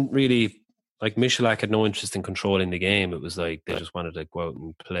 They didn't really, like Michalak had no interest in controlling the game. It was like, they just wanted to go out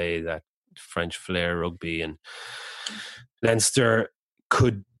and play that French flair rugby, and Leinster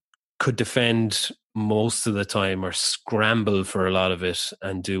could defend most of the time or scramble for a lot of it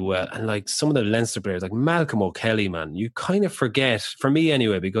and do well. And like some of the Leinster players, like Malcolm O'Kelly, man, you kind of forget, for me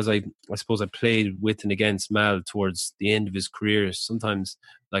anyway, because I suppose I played with and against Mal towards the end of his career, sometimes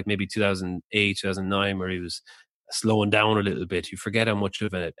like maybe 2008, 2009, where he was slowing down a little bit. You forget how much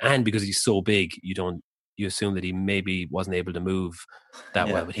of it, and because he's so big, you assume that he maybe wasn't able to move that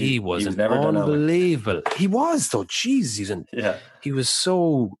well, but he was unbelievable. He was though. Jeez, he was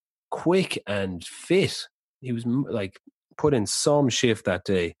so quick and fit. He was like put in some shift that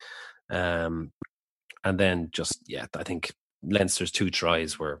day, and then just I think Leinster's 2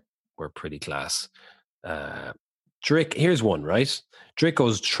 tries were pretty class. Drick, here's one, right?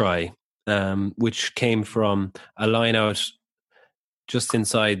 Dricko's try, which came from a line out just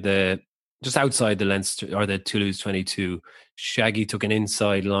outside the Leinster or the Toulouse 22. Shaggy took an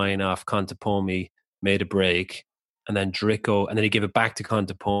inside line off Contepomi, made a break, and then Drico, and then he gave it back to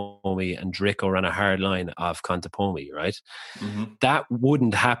Contepomi, and Drico ran a hard line off Contepomi, right? Mm-hmm. That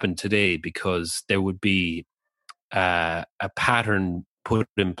wouldn't happen today because there would be a pattern put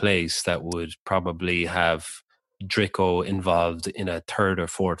in place that would probably have Drico involved in a third or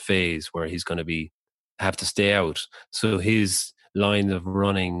fourth phase where he's going to have to stay out. So his line of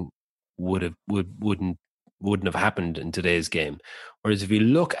running wouldn't have happened in today's game. Whereas if you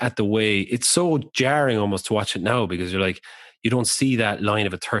look at the way, it's so jarring almost to watch it now, because you're like, you don't see that line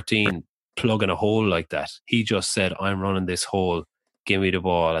of a 13 plugging a hole like that. He just said, I'm running this hole, give me the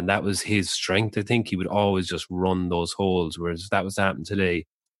ball. And that was his strength. I think he would always just run those holes. Whereas if that was to happen today,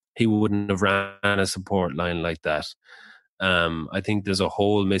 he wouldn't have ran a support line like that. I think there's a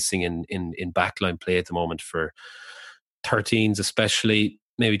hole missing in backline play at the moment for 13s, especially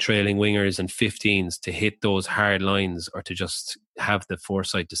maybe trailing wingers, and 15s to hit those hard lines, or to just have the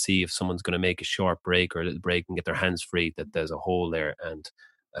foresight to see if someone's going to make a short break or a little break and get their hands free, that there's a hole there. And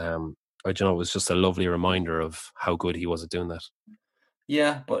I don't know, it was just a lovely reminder of how good he was at doing that.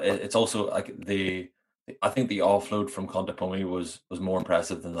 Yeah, but it's also like I think the offload from Contepomi was more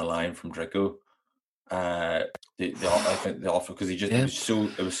impressive than the line from Drico. I think the offload, because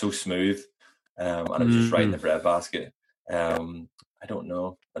it was so smooth, and it was just right in the breadbasket. I don't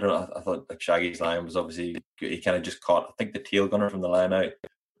know. I thought like Shaggy's line was obviously good. He kind of just caught. I think the tail gunner from the line out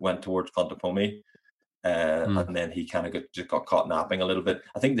went towards Contepomi, and then he kind of just got caught napping a little bit.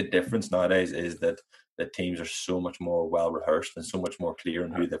 I think the difference nowadays is that the teams are so much more well rehearsed and so much more clear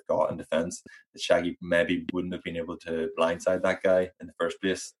on who they've got in defence, that Shaggy maybe wouldn't have been able to blindside that guy in the first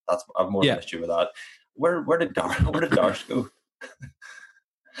place. I've more of an issue with that. Where did Darsh go?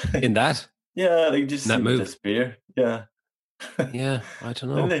 In that? Yeah, they just that move. Disappear. Yeah. Yeah, I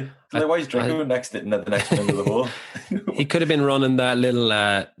don't know. Why is Drico next at the next end of the ball? He could have been running that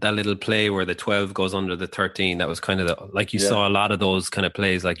little play where the 12 goes under the 13. That was kind of saw a lot of those kind of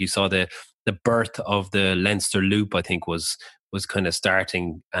plays. Like you saw the birth of the Leinster loop, I think was kind of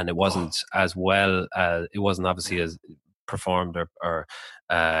starting, and it wasn't as well. It wasn't obviously as performed or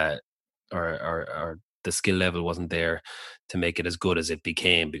the skill level wasn't there to make it as good as it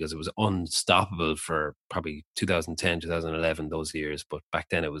became, because it was unstoppable for probably 2010, 2011, those years. But back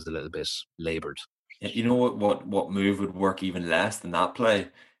then it was a little bit laboured. You know what move would work even less than that play?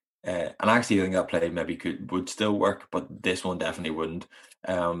 And I actually think that play maybe would still work, but this one definitely wouldn't.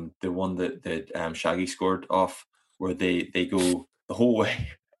 The one that Shaggy scored off, where they go the whole way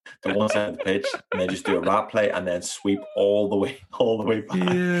to one side of the pitch, and they just do a wrap play and then sweep all the way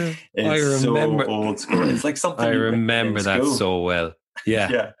back. Yeah, it's so old school. It's like something I remember that school. So well. Yeah,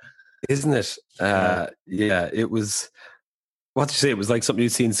 yeah, isn't it? Yeah, it was. What did you say? It was like something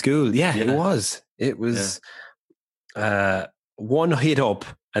you'd see in school. Yeah, it was. It was one hit up,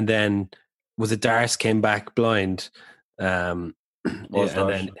 and then was it Darce came back blind.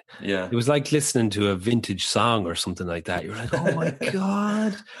 It was like listening to a vintage song or something like that. You're like, oh my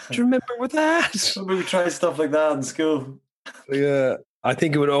god, do you remember with that? We would try stuff like that in school. Yeah, I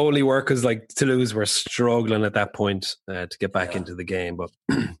think it would only work because like Toulouse were struggling at that point to get back into the game. But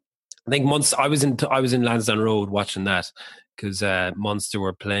I think I was in Lansdowne Road watching that, because Munster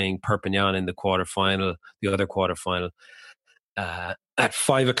were playing Perpignan in the other quarterfinal, at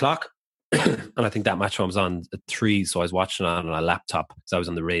 5:00. And I think that match was on at 3, so I was watching it on a laptop because I was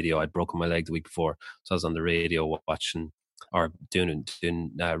on the radio. I'd broken my leg the week before, so I was on the radio watching or doing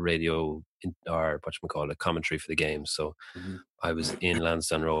radio or whatchamacallit, commentary for the game. So I was in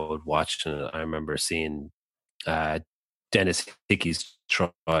Lansdowne Road watching it. I remember seeing Dennis Hickey's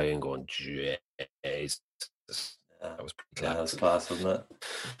try and going, jeez. That was pretty class. That was class, wasn't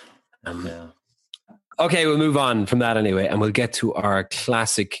it? Okay, we'll move on from that anyway, and we'll get to our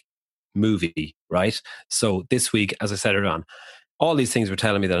classic movie, right? So this week, as I said earlier on, all these things were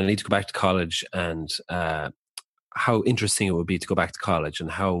telling me that I need to go back to college, and how interesting it would be to go back to college,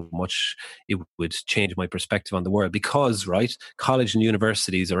 and how much it would change my perspective on the world. Because, right, college and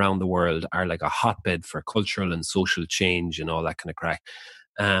universities around the world are like a hotbed for cultural and social change and all that kind of crack.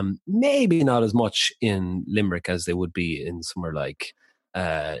 Maybe not as much in Limerick as they would be in somewhere like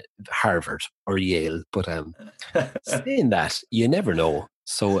Harvard or Yale, but saying that, you never know.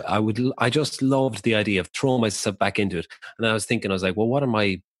 So I just loved the idea of throwing myself back into it. And I was like, well,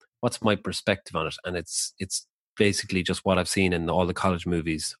 what's my perspective on it? And it's basically just what I've seen in all the college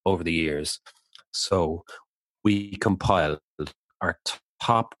movies over the years. So we compiled our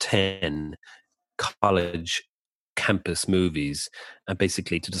top 10 college campus movies, and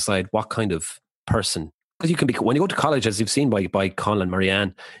basically to decide what kind of person, because you can be, when you go to college, as you've seen by Colin and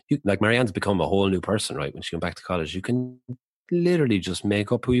Marianne, Marianne's become a whole new person, right? When she went back to college, you can literally just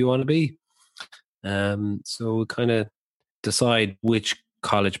make up who you want to be. So we kind of decide which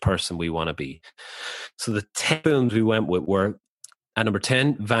college person we want to be. So the 10 films we went with were, at number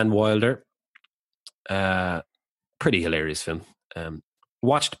 10, Van Wilder. Pretty hilarious film.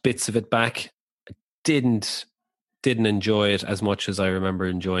 Watched bits of it back. Didn't enjoy it as much as I remember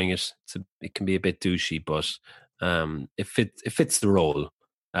enjoying it. It can be a bit douchey, but it fits the role.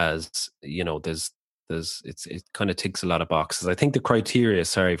 As you know, it kind of ticks a lot of boxes. I think the criteria,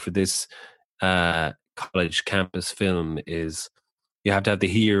 for this college campus film is you have to have the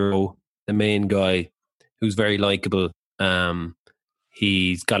hero, the main guy, who's very likable.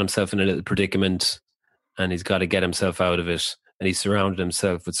 He's got himself in a little predicament, and he's got to get himself out of it. And he's surrounded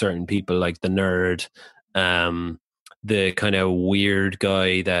himself with certain people, like the nerd, the kind of weird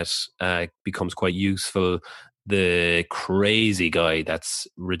guy that becomes quite useful, the crazy guy that's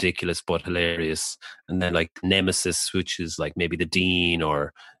ridiculous but hilarious, and then like nemesis, which is like maybe the dean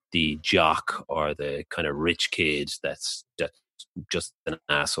or the jock or the kind of rich kid that's just an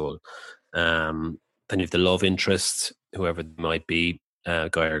asshole. Then you have the love interest, whoever they might be,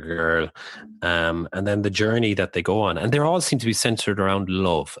 guy or girl, and then the journey that they go on, and they all seem to be centered around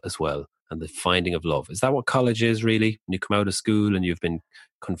love as well, and the finding of love. Is that what college is really? When you come out of school and you've been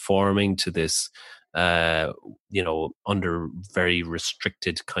conforming to this under very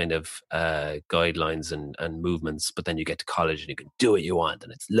restricted kind of guidelines and movements, but then you get to college and you can do what you want,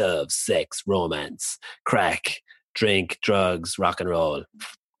 and it's love, sex, romance, crack, drink, drugs, rock and roll.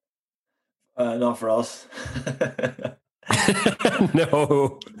 Not for us.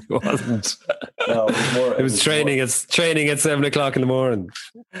 No, it wasn't. No, it was training at 7:00 in the morning.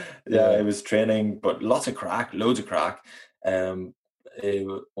 Yeah, it was training, but loads of crack. It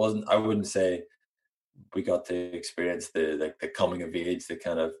wasn't. I wouldn't say we got to experience the coming of age, the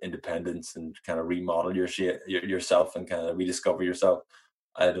kind of independence, and kind of remodel yourself and kind of rediscover yourself.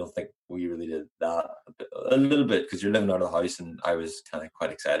 I don't think we really did that. A little bit, because you're living out of the house, and I was kind of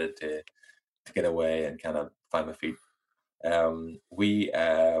quite excited to get away and kind of find my feet. We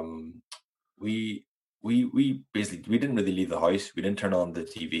basically, we didn't really leave the house. We didn't turn on the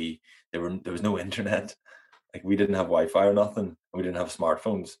TV. There was no internet. Like, we didn't have Wi-Fi or nothing. We didn't have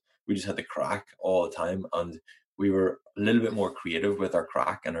smartphones. We just had the crack all the time, and we were a little bit more creative with our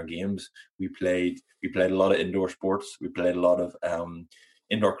crack and our games. We played a lot of indoor sports. We played a lot of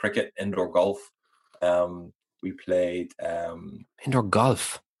indoor cricket, indoor golf. We played indoor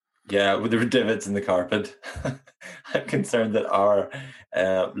golf. Yeah, with the divots in the carpet. I'm concerned that our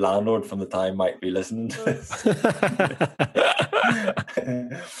landlord from the time might be listening to this.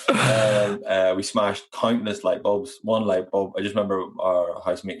 We smashed countless light bulbs. One light bulb, I just remember our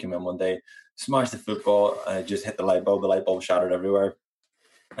housemate came in one day, smashed the football, and it just hit the light bulb. The light bulb shattered everywhere.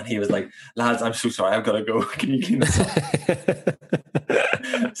 And he was like, "Lads, I'm so sorry, I've got to go. Can you clean this up?"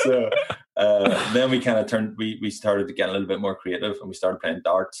 So then we kind of we started to get a little bit more creative, and we started playing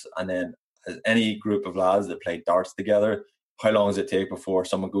darts. And then, as any group of lads that play darts together, how long does it take before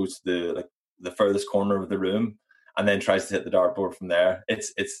someone goes to the furthest corner of the room and then tries to hit the dartboard from there?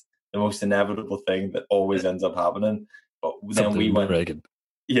 It's the most inevitable thing that always ends up happening. But then we went,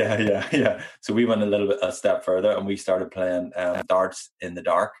 yeah. So we went a step further, and we started playing darts in the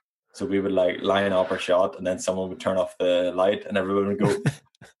dark. So we would like line up our shot, and then someone would turn off the light, and everyone would go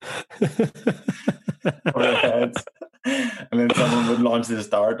over their heads, and then someone would launch this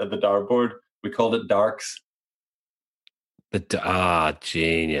dart at the dartboard. We called it darks.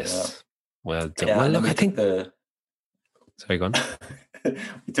 Genius. Yeah. Well done. Yeah, well, look, I think sorry, go on.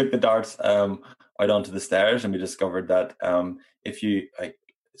 We took the darts out onto the stairs, and we discovered that if you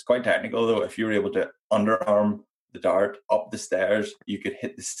it's quite technical though. If you were able to underarm the dart up the stairs, you could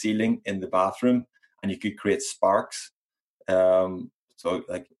hit the ceiling in the bathroom, and you could create sparks. We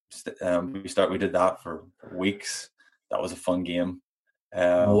did that for weeks. That was a fun game.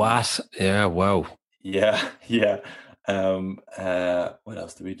 What? Yeah. Wow. Yeah. What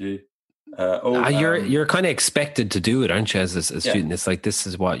else did we do? You're kind of expected to do it, aren't you? As a student, it's like, this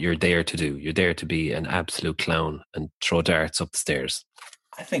is what you're there to do. You're there to be an absolute clown and throw darts up the stairs.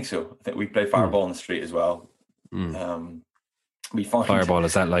 I think so. I think we play fireball on the street as well. We found fireball.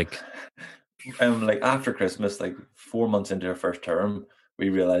 Is that like after Christmas, like 4 months into our first term, we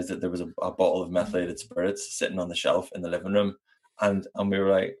realized that there was a bottle of methylated spirits sitting on the shelf in the living room, and we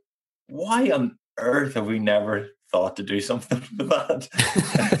were like, why on earth have we never thought to do something with that?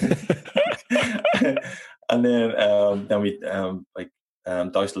 And then we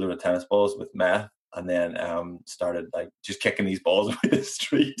doused a load of tennis balls with meth, and then started just kicking these balls away the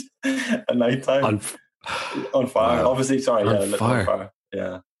street at night time on fire. Wow. Obviously, sorry, on fire.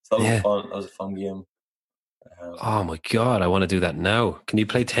 Yeah, so that was fun. That was a fun game. Oh my God, I want to do that now. Can you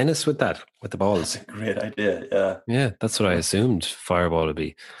play tennis with that, with the balls? That's a great idea. Yeah. Yeah, that's what I assumed Fireball would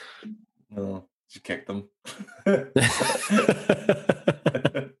be. No, just kick them.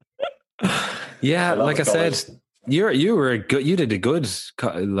 Yeah, love like I college. said, you were good. You did a good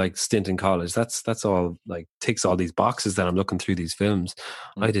like stint in college. That's all like ticks all these boxes that I'm looking through these films.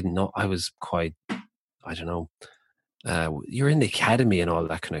 I didn't know. I was quite. I don't know. You're in the academy and all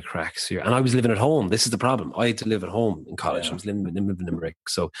that kind of cracks here. And I was living at home. This is the problem. I had to live at home in college. I was living in Limerick.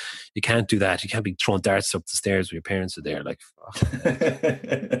 So you can't do that. You can't be throwing darts up the stairs when your parents are there. Like,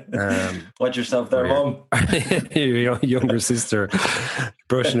 watch yourself there, Mom. Your younger sister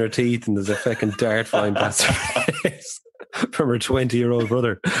brushing her teeth and there's a fucking dart flying past her face from her 20-year-old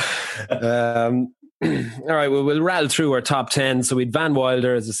brother. All right, well, we'll rattle through our top 10. So we'd Van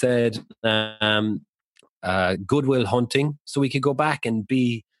Wilder, as I said. Good Will Hunting, so we could go back and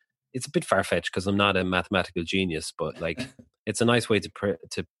be. It's a bit far fetched because I'm not a mathematical genius, but like it's a nice way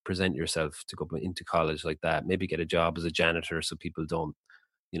to present yourself to go into college like that. Maybe get a job as a janitor so people don't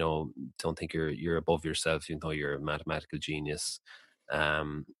think you're above yourself, even though you're a mathematical genius.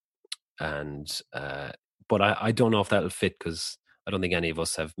 But I don't know if that'll fit because I don't think any of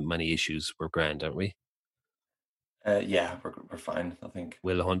us have many issues. We're grand, aren't we? Yeah, we're fine. I think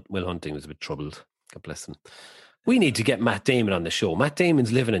Will Hunting was a bit troubled. God bless him. We need to get Matt Damon on the show. Matt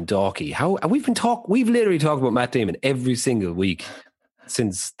Damon's living in Dalkey. We've literally talked about Matt Damon every single week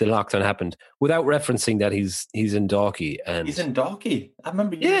since the lockdown happened, without referencing that he's in Dalkey. And he's in Dalkey. I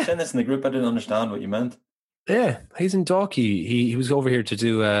remember you saying this in the group. I didn't understand what you meant. Yeah, he's in Dalkey. He was over here to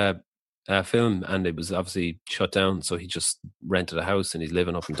do a film, and it was obviously shut down. So he just rented a house, and he's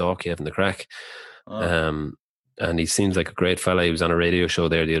living up in Dalkey, having the crack. Oh. And he seems like a great fella. He was on a radio show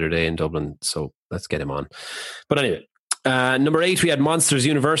there the other day in Dublin. So let's get him on. But anyway, number 8, we had Monsters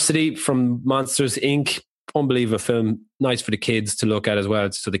University from Monsters Inc. Unbelievable film. Nice for the kids to look at as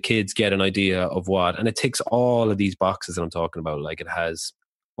well. So the kids get an idea of what. And it ticks all of these boxes that I'm talking about. Like it has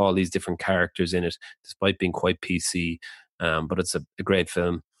all these different characters in it, despite being quite PC. But it's a great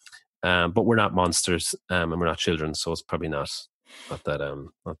film. But we're not monsters and we're not children. So it's probably not that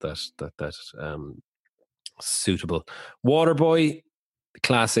suitable. Waterboy,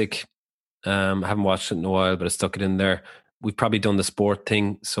 classic. Haven't watched it in a while, but I stuck it in there. We've probably done the sport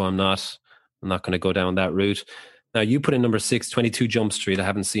thing, so I'm not going to go down that route. Now you put in number 6, 22 Jump Street. I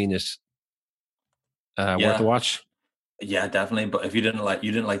haven't seen it. Worth a watch. Yeah, definitely. But if you didn't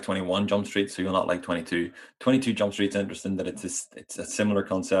like 21 Jump Street, so you'll not like 22. 22 Jump Street's interesting that it's a similar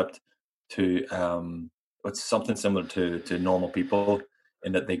concept to it's something similar to Normal People,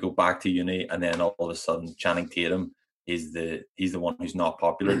 in that they go back to uni and then all of a sudden Channing Tatum he's the one who's not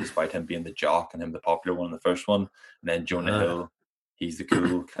popular despite him being the jock and him the popular one in the first one. And then Jonah Hill, he's the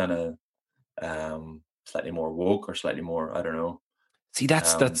cool kind of slightly more woke or slightly more, I don't know. See,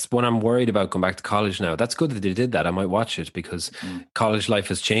 that's what I'm worried about going back to college now. That's good that they did that. I might watch it because college life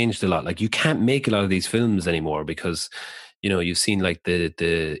has changed a lot. Like you can't make a lot of these films anymore because you've seen like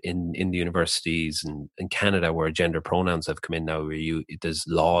the in the universities and in Canada where gender pronouns have come in now, where there's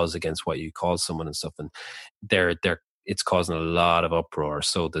laws against what you call someone and stuff, and it's causing a lot of uproar.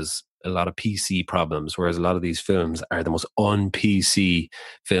 So there's a lot of PC problems, whereas a lot of these films are the most un-PC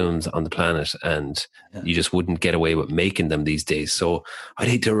films on the planet, and you just wouldn't get away with making them these days. So I'd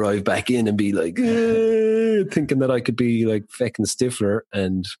hate to arrive back in and be like thinking that I could be like fecking Stifler,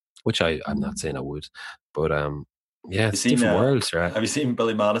 and which I'm not saying I would, but yeah, it's different worlds, right? Have you seen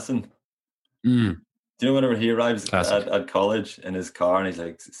Billy Madison? Do you know whenever he arrives at college in his car and he's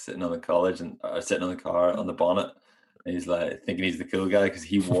like sitting on the car on the bonnet, and he's like thinking he's the cool guy because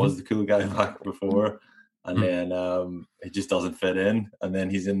he was the cool guy back before, and then he just doesn't fit in, and then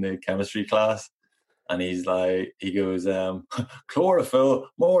he's in the chemistry class and he goes chlorophyll,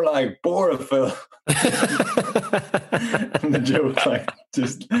 more like borophyll. And the joke like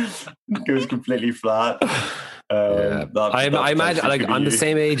just goes completely flat. I imagine like I'm the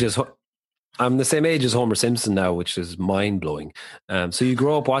same age as Homer Simpson now, which is mind blowing. So you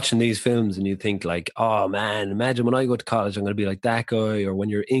grow up watching these films and you think like, oh man, imagine when I go to college, I'm going to be like that guy. Or when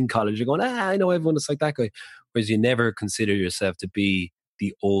you're in college, you're going, I know everyone that's like that guy. Whereas you never consider yourself to be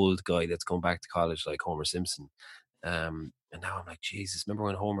the old guy that's going back to college like Homer Simpson. And now I'm like, Jesus, remember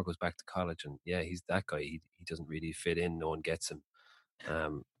when Homer goes back to college and yeah, he's that guy. He doesn't really fit in. No one gets him,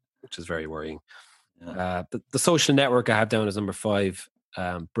 which is very worrying. The Social Network I have down as number 5.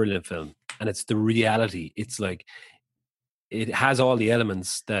 Brilliant film, and it's the reality. It's like it has all the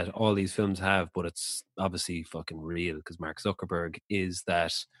elements that all these films have, but it's obviously fucking real because Mark Zuckerberg is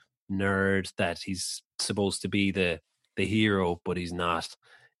that nerd that he's supposed to be the hero, but he's not.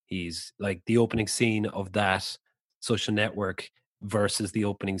 He's like the opening scene of that Social Network versus the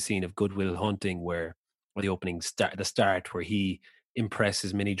opening scene of Good Will Hunting, or the start where he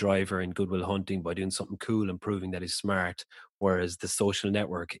impresses Minnie Driver in Good Will Hunting by doing something cool and proving that he's smart, whereas the Social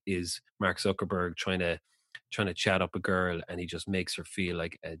Network is Mark Zuckerberg trying to chat up a girl, and he just makes her feel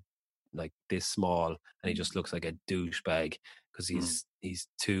like this small, and he just looks like a douchebag because he's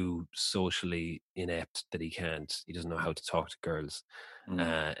too socially inept that he doesn't know how to talk to girls,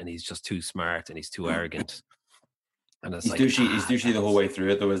 and he's just too smart and he's too arrogant. And it's he's douchey the whole way through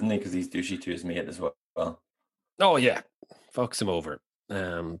it, though, isn't he? Because he's douchey to his mate as well. Oh yeah, fucks him over.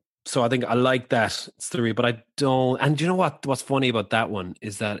 So I think I like that story, but I don't. And do you know what's funny about that one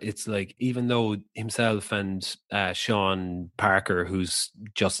is that it's like, even though himself and Sean Parker, who's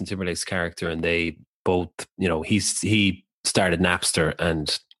Justin Timberlake's character, and they both, he started Napster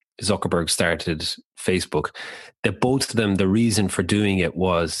and Zuckerberg started Facebook. That both of them, the reason for doing it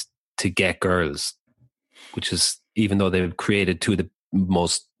was to get girls, which is, even though they've created two of the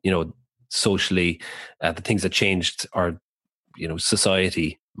most, socially, the things that changed our,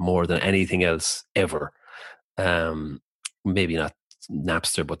 society more than anything else ever. Maybe not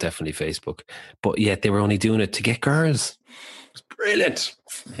Napster, but definitely Facebook. But yet they were only doing it to get girls. It's brilliant.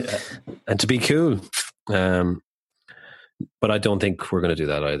 Yeah. And to be cool. But I don't think we're going to do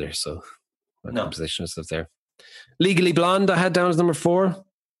that either. So my position is there. Legally Blonde, I had down as number 4.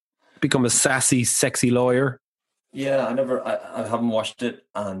 Become a sassy, sexy lawyer. Yeah, I haven't watched it,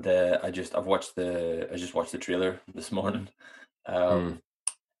 and I just watched the trailer this morning.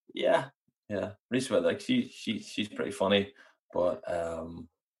 Yeah. Reese Witherspoon, like she's pretty funny, but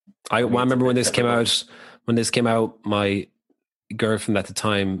I remember when this came out. When this came out, my girlfriend at the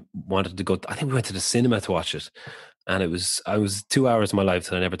time wanted to go. I think we went to the cinema to watch it, and I was 2 hours of my life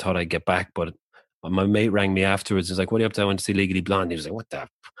that I never thought I'd get back. But my mate rang me afterwards. He was like, "What are you up to?" I went to see Legally Blonde. He was like, "What the?"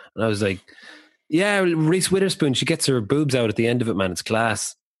 And I was like, "Yeah, Reese Witherspoon. She gets her boobs out at the end of it, man. It's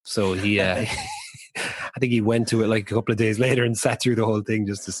class." So he. I think he went to it like a couple of days later and sat through the whole thing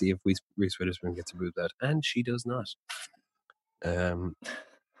just to see if Reese Witherspoon gets her boobs out, and she does not. The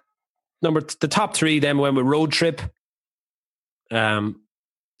top 3 then went with Road Trip.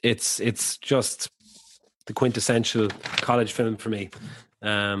 It's just the quintessential college film for me.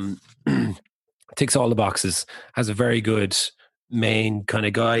 Ticks all the boxes. Has a very good main kind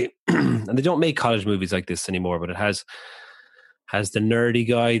of guy, and they don't make college movies like this anymore. But it has the nerdy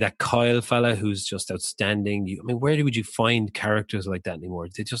guy, that Kyle fella, who's just outstanding. Where would you find characters like that anymore?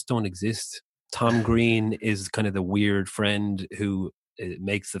 They just don't exist. Tom Green is kind of the weird friend who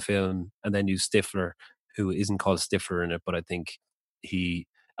makes the film, and then you Stifler, who isn't called Stifler in it, but I think a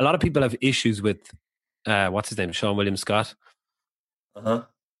lot of people have issues with what's his name, Sean William Scott. Don't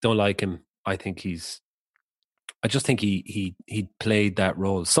like him. I just think he played that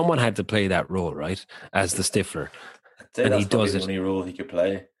role. Someone had to play that role, right, as the Stifler. And he does it. The only role he could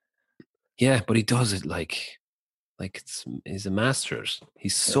play. Yeah, but he does it like he's a master.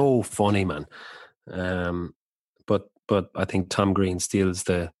 He's so funny, man. But I think Tom Green steals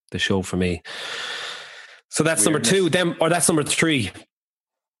the show for me. So that's number 2. That's number 3.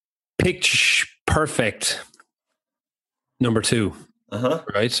 Pitch Perfect. Number 2.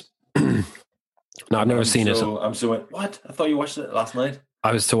 Right. No, I've never seen it. What? I thought you watched it last night.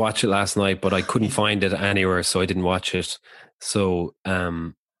 I was to watch it last night, but I couldn't find it anywhere, so I didn't watch it. So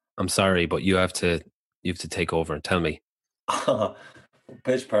I'm sorry, but you have to take over and tell me.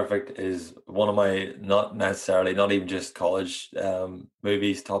 Pitch Perfect is one of my not even just college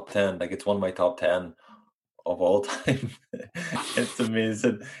movies top 10. Like, it's one of my top 10 of all time. It's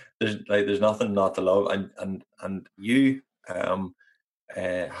amazing. There's nothing not to love, and you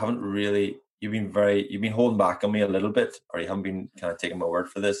haven't really. You've been holding back on me a little bit, or you haven't been kind of taking my word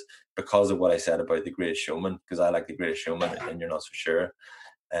for this because of what I said about The Greatest Showman, because I like The Greatest Showman and you're not so sure.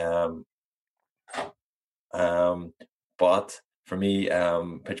 But for me,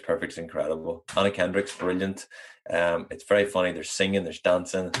 Pitch Perfect's incredible. Anna Kendrick's brilliant. It's very funny. There's singing, there's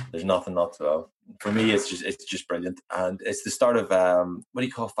dancing, there's nothing not to love. For me, it's just brilliant, and it's the start of what do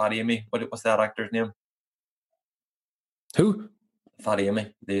you call Fat Amy? What's that actor's name? Who? Fat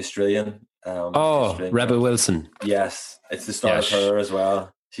Amy, the Australian. Rebel Wilson. Yes, it's the start of her as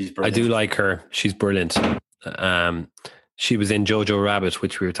well. She's brilliant. I do like her. She's brilliant. She was in Jojo Rabbit,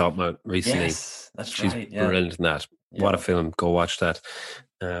 which we were talking about recently. Yes, that's She's right. Yeah. brilliant in that. Yeah. What a film. Go watch that.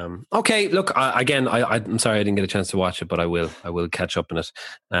 Okay, look, I'm sorry I didn't get a chance to watch it, but I will catch up on it.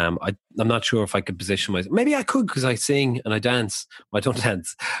 I'm not sure if I could position myself. Maybe I could, because I sing and I dance. Well, I don't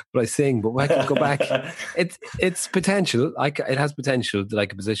dance, but I sing. But I could go back. It's potential. It has potential that I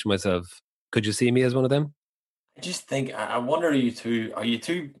could position myself. Could you see me as one of them? just think, I wonder, are you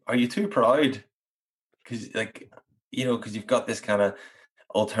too proud? Because because you've got this kind of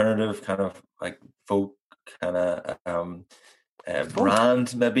alternative kind of like folk kind of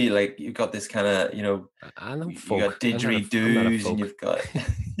brand, maybe, like you've got this kind of I know you folk. got didgeridoos I'm not a and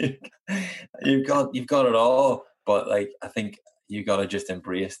folk. you've got it all, but like I think you got to just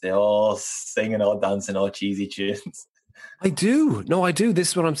embrace the all singing, all dancing, all cheesy tunes. I do. No, I do. This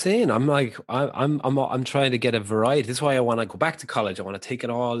is what I'm saying. I'm like, I'm trying to get a variety. This is why I want to go back to college. I want to take it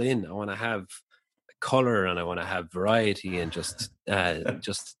all in. I want to have color and I want to have variety and just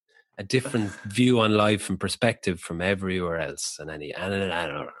a different view on life and perspective from everywhere else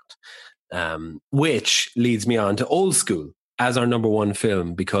which leads me on to Old School as our number one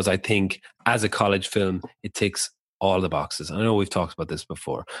film, because I think as a college film, it ticks all the boxes. I know we've talked about this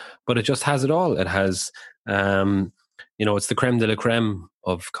before, but it just has it all. It has, it's the creme de la creme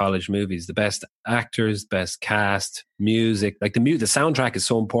of college movies. The best actors, best cast, music. Like the soundtrack is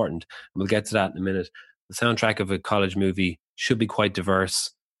so important. We'll get to that in a minute. The soundtrack of a college movie should be quite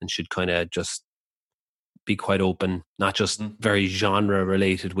diverse and should kind of just be quite open, not just very genre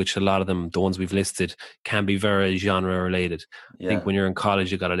related, which a lot of them, the ones we've listed, can be very genre related. Yeah. I think when you're in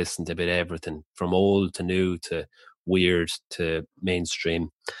college, you got to listen to a bit of everything, from old to new to weird to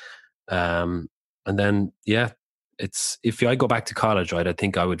mainstream. And then, it's, if I go back to college, right, I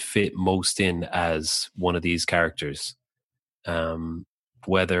think I would fit most in as one of these characters.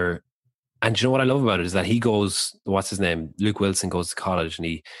 And you know what I love about it is that he goes, what's his name? Luke Wilson goes to college and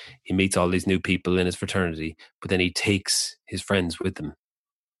he meets all these new people in his fraternity, but then he takes his friends with him.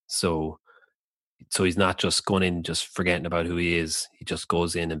 So he's not just going in, just forgetting about who he is. He just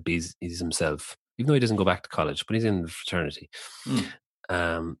goes in and he's himself, even though he doesn't go back to college, but he's in the fraternity.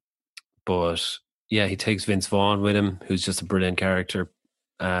 But yeah, he takes Vince Vaughn with him, who's just a brilliant character,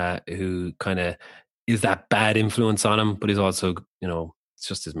 who kind of is that bad influence on him, but he's also, it's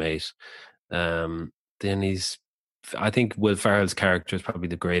just his mate. Then I think Will Ferrell's character is probably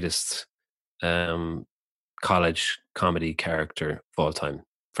the greatest college comedy character of all time,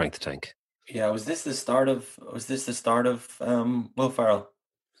 Frank the Tank. Yeah, was this the start of Will Ferrell?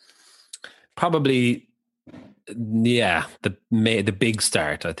 Probably, yeah, the big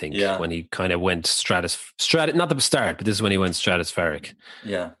start, I think, when he kind of went not the start, but this is when he went stratospheric.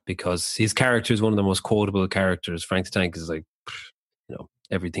 Yeah, because his character is one of the most quotable characters. Frank the Tank is like,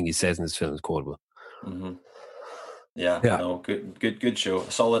 everything he says in this film is quotable. Mm-hmm. Yeah. No, good show.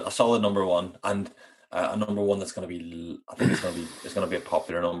 A solid number one, and a number one that's going to be. I think it's going to be a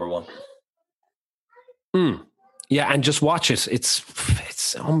popular number one. Yeah, and just watch it.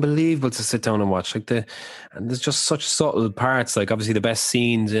 It's unbelievable to sit down and watch. And there's just such subtle parts. Like obviously the best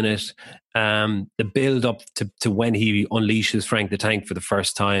scenes in it. The build up to when he unleashes Frank the Tank for the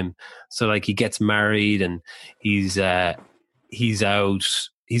first time. So like he gets married and he's out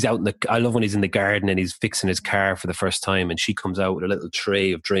in I love when he's in the garden and he's fixing his car for the first time and she comes out with a little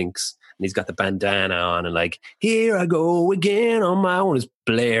tray of drinks and he's got the bandana on and like, here I go again on my own, is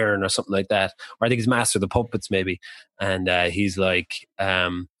blaring or something like that. Or I think he's Master of the Puppets maybe. And he's like,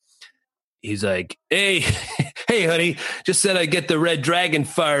 hey honey, just said I'd get the Red Dragon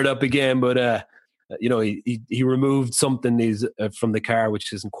fired up again, but he removed something from the car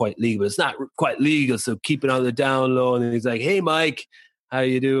which isn't quite legal. It's not quite legal, so keep it on the down low. And then he's like, hey Mike, how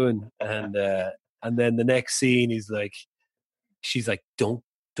you doing? And then the next scene she's like,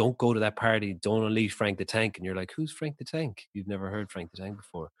 don't go to that party, don't unleash Frank the Tank. And you're like, who's Frank the Tank? You've never heard Frank the Tank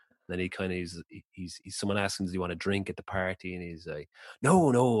before. And then he kind of he's someone asks him, does he want a drink at the party? And he's like,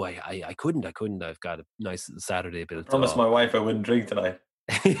 no, I couldn't. I've got a nice little Saturday built. I promised my wife I wouldn't drink tonight.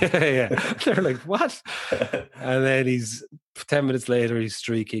 yeah. They're like, what? And then 10 minutes later he's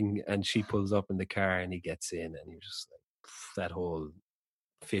streaking and she pulls up in the car and he gets in and you're just like, that whole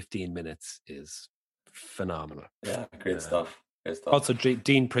 15 minutes is phenomenal. Yeah, great stuff. Also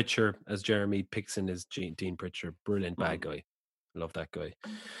Dean Pritchard as Jeremy Pixon is Dean Pritchard, brilliant bad guy. Love that guy.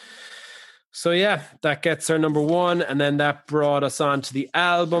 So yeah, that gets our number one, and then that brought us on to the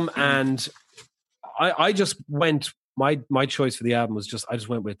album. And I just went, my choice for the album was I just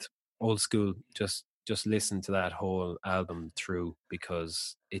went with Old School. Just listen to that whole album through,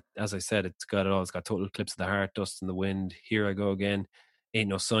 because it, as I said, it's got it all. It's got Total Eclipse of the Heart, Dust in the Wind, Here I Go Again, Ain't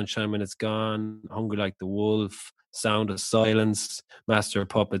No Sunshine When It's Gone, Hungry Like the Wolf, Sound of Silence, Master of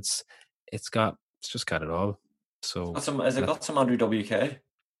Puppets. It's just got it all. So has it got some Andrew WK?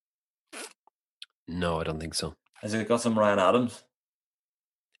 No, I don't think so. Has it got some Ryan Adams?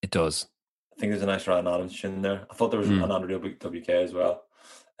 It does. I think there's a nice Ryan Adams tune there. I thought there was an Andrew WK as well.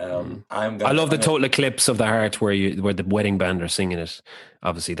 I love the Total Eclipse of the Heart where the wedding band are singing it.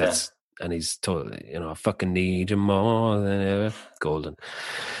 Obviously, that's and he's told, I fucking need you more than ever. Golden.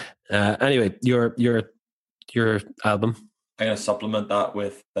 Anyway, your album. I'm going to supplement that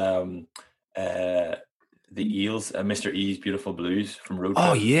with the Eels, Mr. E's Beautiful Blues from Road Trip.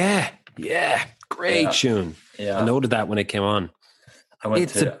 Oh yeah, great tune. Yeah, I noted that when it came on.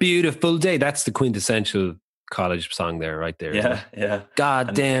 It's a beautiful day. That's the quintessential college song there, right there. Yeah.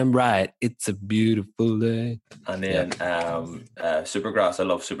 Goddamn right. It's a beautiful day. And then Supergrass. I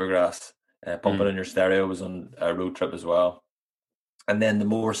love Supergrass. Pumping in Your Stereo was on a Road Trip as well. And then the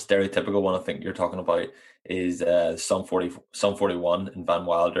more stereotypical one I think you're talking about is Sum 41 in Van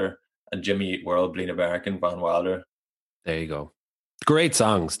Wilder and Jimmy Eat World, Bleed American, Van Wilder. There you go. Great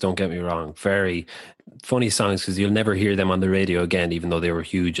songs, don't get me wrong. Very funny songs because you'll never hear them on the radio again, even though they were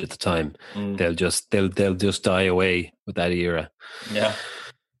huge at the time. They'll just die away with that era. Yeah.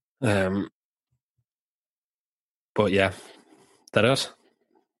 But yeah, that it?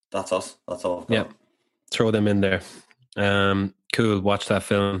 That's us. That's all. Yeah. Throw them in there. Cool. Watch that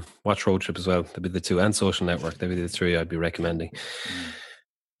film. Watch Road Trip as well. They'll be the two, and Social Network. They'll be the three I'd be recommending.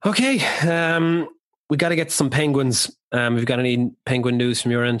 Okay. We got to get some Penguins. Have you got any Penguin news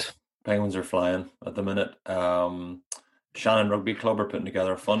from your end? Penguins are flying at the minute. Shannon Rugby Club are putting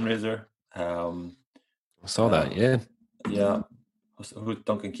together a fundraiser. I saw that, yeah. Yeah.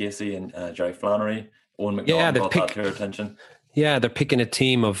 Duncan Casey and Jerry Flannery. Owen McNaughton brought that to our attention. Yeah, they're picking a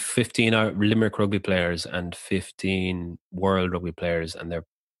team of 15 Limerick rugby players and 15 world rugby players, and they're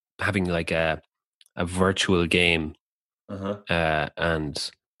having like a virtual game.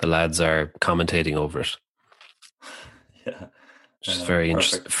 And the lads are commentating over it. Yeah. Which is very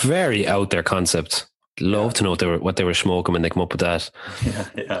interesting. Very out there concept. Love to know what they were smoking when they come up with that.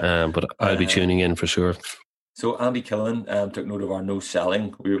 Yeah. But I'll be tuning in for sure. So Andy Killen took note of our no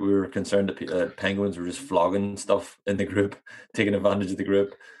selling. We were concerned that Penguins were just flogging stuff in the group, taking advantage of the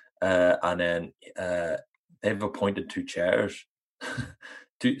group. And then they've appointed 2 chairs.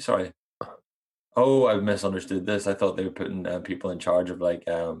 Sorry. Oh, I misunderstood this. I thought they were putting people in charge of like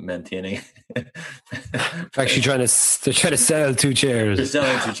maintaining. Actually, they're trying to sell 2 chairs. They're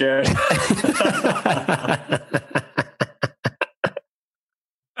selling 2 chairs.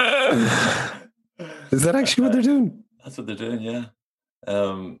 Is that actually what they're doing? That's what they're doing, yeah.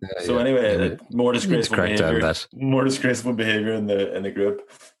 Anyway, more disgraceful behavior. More disgraceful behavior in the group.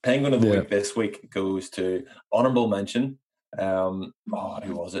 Penguin of the week this week goes to honorable mention. Who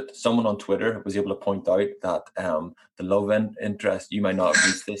was it? Someone on Twitter was able to point out that the love interest, you might not have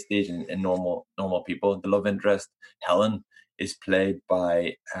reached this stage in normal people. The love interest, Helen, is played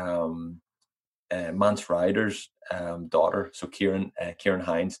by Mance Ryder's daughter, so Kieran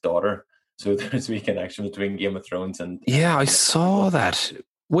Hines' daughter. So there's a connection between Game of Thrones and I saw that.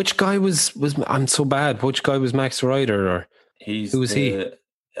 Which guy was I'm so bad. Which guy was Max Ryder, or who was he?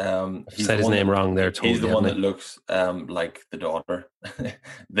 He's said his name wrong there. Totally, he's the one that looks like the daughter.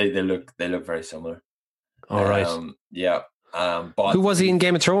 they look very similar. All right. But who was he in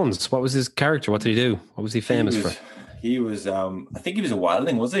Game of Thrones? What was his character? What did he do? What was he famous for? He was I think he was a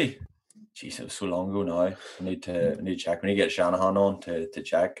wildling, was he? Jeez, it was so long ago now. I need to check. We need to get Shanahan on to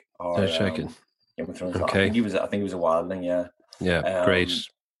check. They're checking. Game of Thrones. Okay. I think he was a wildling. Yeah. Yeah. Great.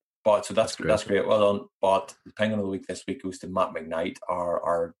 But so that's great. Well done. But the Penguin of the week this week goes to Matt McKnight,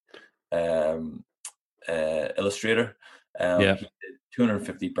 our illustrator. He did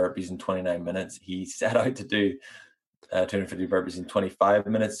 250 burpees in 29 minutes. He set out to do 250 burpees in 25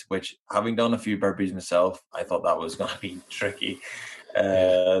 minutes, which, having done a few burpees myself, I thought that was going to be tricky.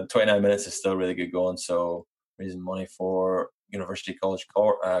 29 minutes is still really good going. So raising money for University College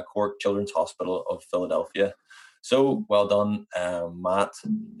Cork Children's Hospital of Philadelphia. So well done, Matt.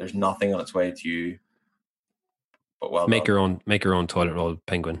 There's nothing on its way to you, but well done. Make your own toilet roll,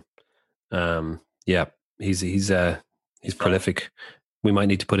 Penguin. He's prolific. We might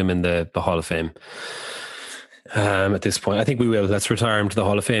need to put him in the Hall of Fame. At this point, I think we will. Let's retire him to the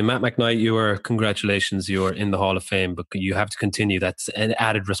Hall of Fame. Matt McKnight, congratulations. You are in the Hall of Fame, but you have to continue. That's an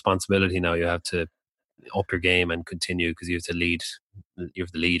added responsibility now. You have to up your game and continue because you have to lead. You're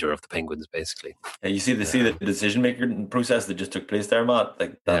the leader of the Penguins, basically. Yeah, you see the decision making process that just took place there, Matt.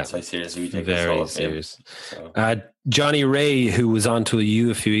 Like that's how seriously we take this. Very serious. So. Johnny Ray, who was on to you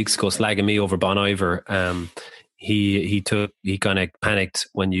a few weeks ago, slagging me over Bon Iver. He kind of panicked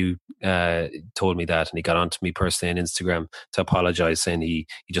when you told me that, and he got onto me personally on Instagram to apologize, saying he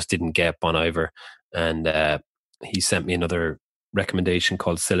just didn't get Bon Iver, and he sent me another recommendation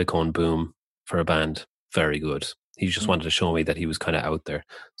called Silicone Boom for a band. Very good. He just wanted to show me that he was kind of out there,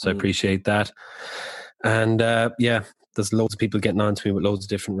 so I appreciate that. And there's loads of people getting on to me with loads of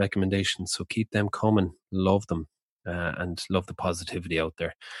different recommendations, so keep them coming. Love them, and love the positivity out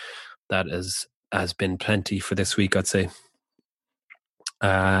there. that has been plenty for this week, I'd say.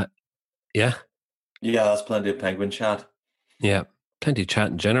 Yeah. Yeah, that's plenty of penguin chat. Yeah, plenty of chat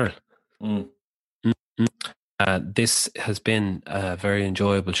in general. Mm. This has been a very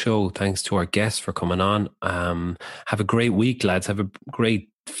enjoyable show. Thanks to our guests for coming on. Have a great week, lads. Have a great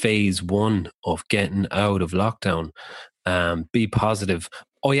phase 1 of getting out of lockdown. Be positive.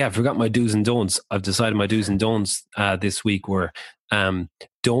 Oh yeah, I forgot my do's and don'ts. I've decided my do's and don'ts this week were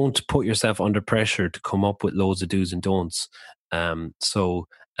don't put yourself under pressure to come up with loads of do's and don'ts. And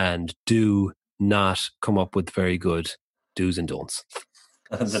do not come up with very good do's and don'ts.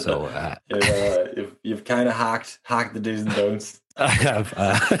 So you've kind of hacked the do's and don'ts. I have.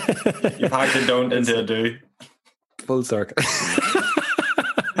 You've hacked a don't into a do. Full circle.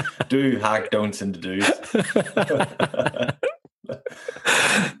 Do hack don'ts into do's.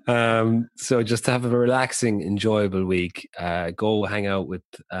 So just to have a relaxing, enjoyable week, go hang out with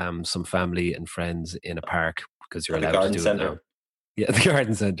some family and friends in a park because you're allowed to do it now. Yeah, the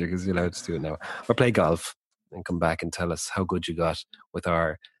garden centre because you're allowed to do it now. Or play golf and come back and tell us how good you got with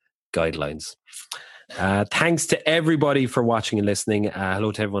our guidelines. Thanks to everybody for watching and listening.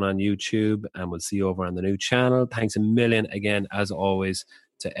 Hello to everyone on YouTube, and we'll see you over on the new channel. Thanks a million again, as always,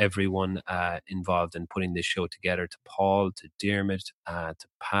 to everyone involved in putting this show together, to Paul, to Dermot, to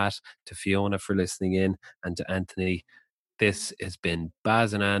Pat, to Fiona for listening in, and to Anthony. This has been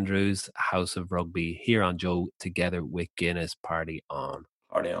Baz and Andrews, House of Rugby, here on Joe, together with Guinness. Party on.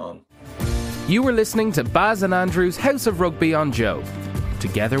 Party on. You were listening to Baz and Andrews, House of Rugby on Joe,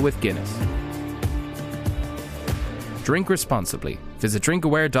 together with Guinness. Drink responsibly. Visit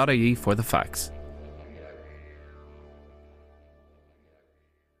drinkaware.ie for the facts.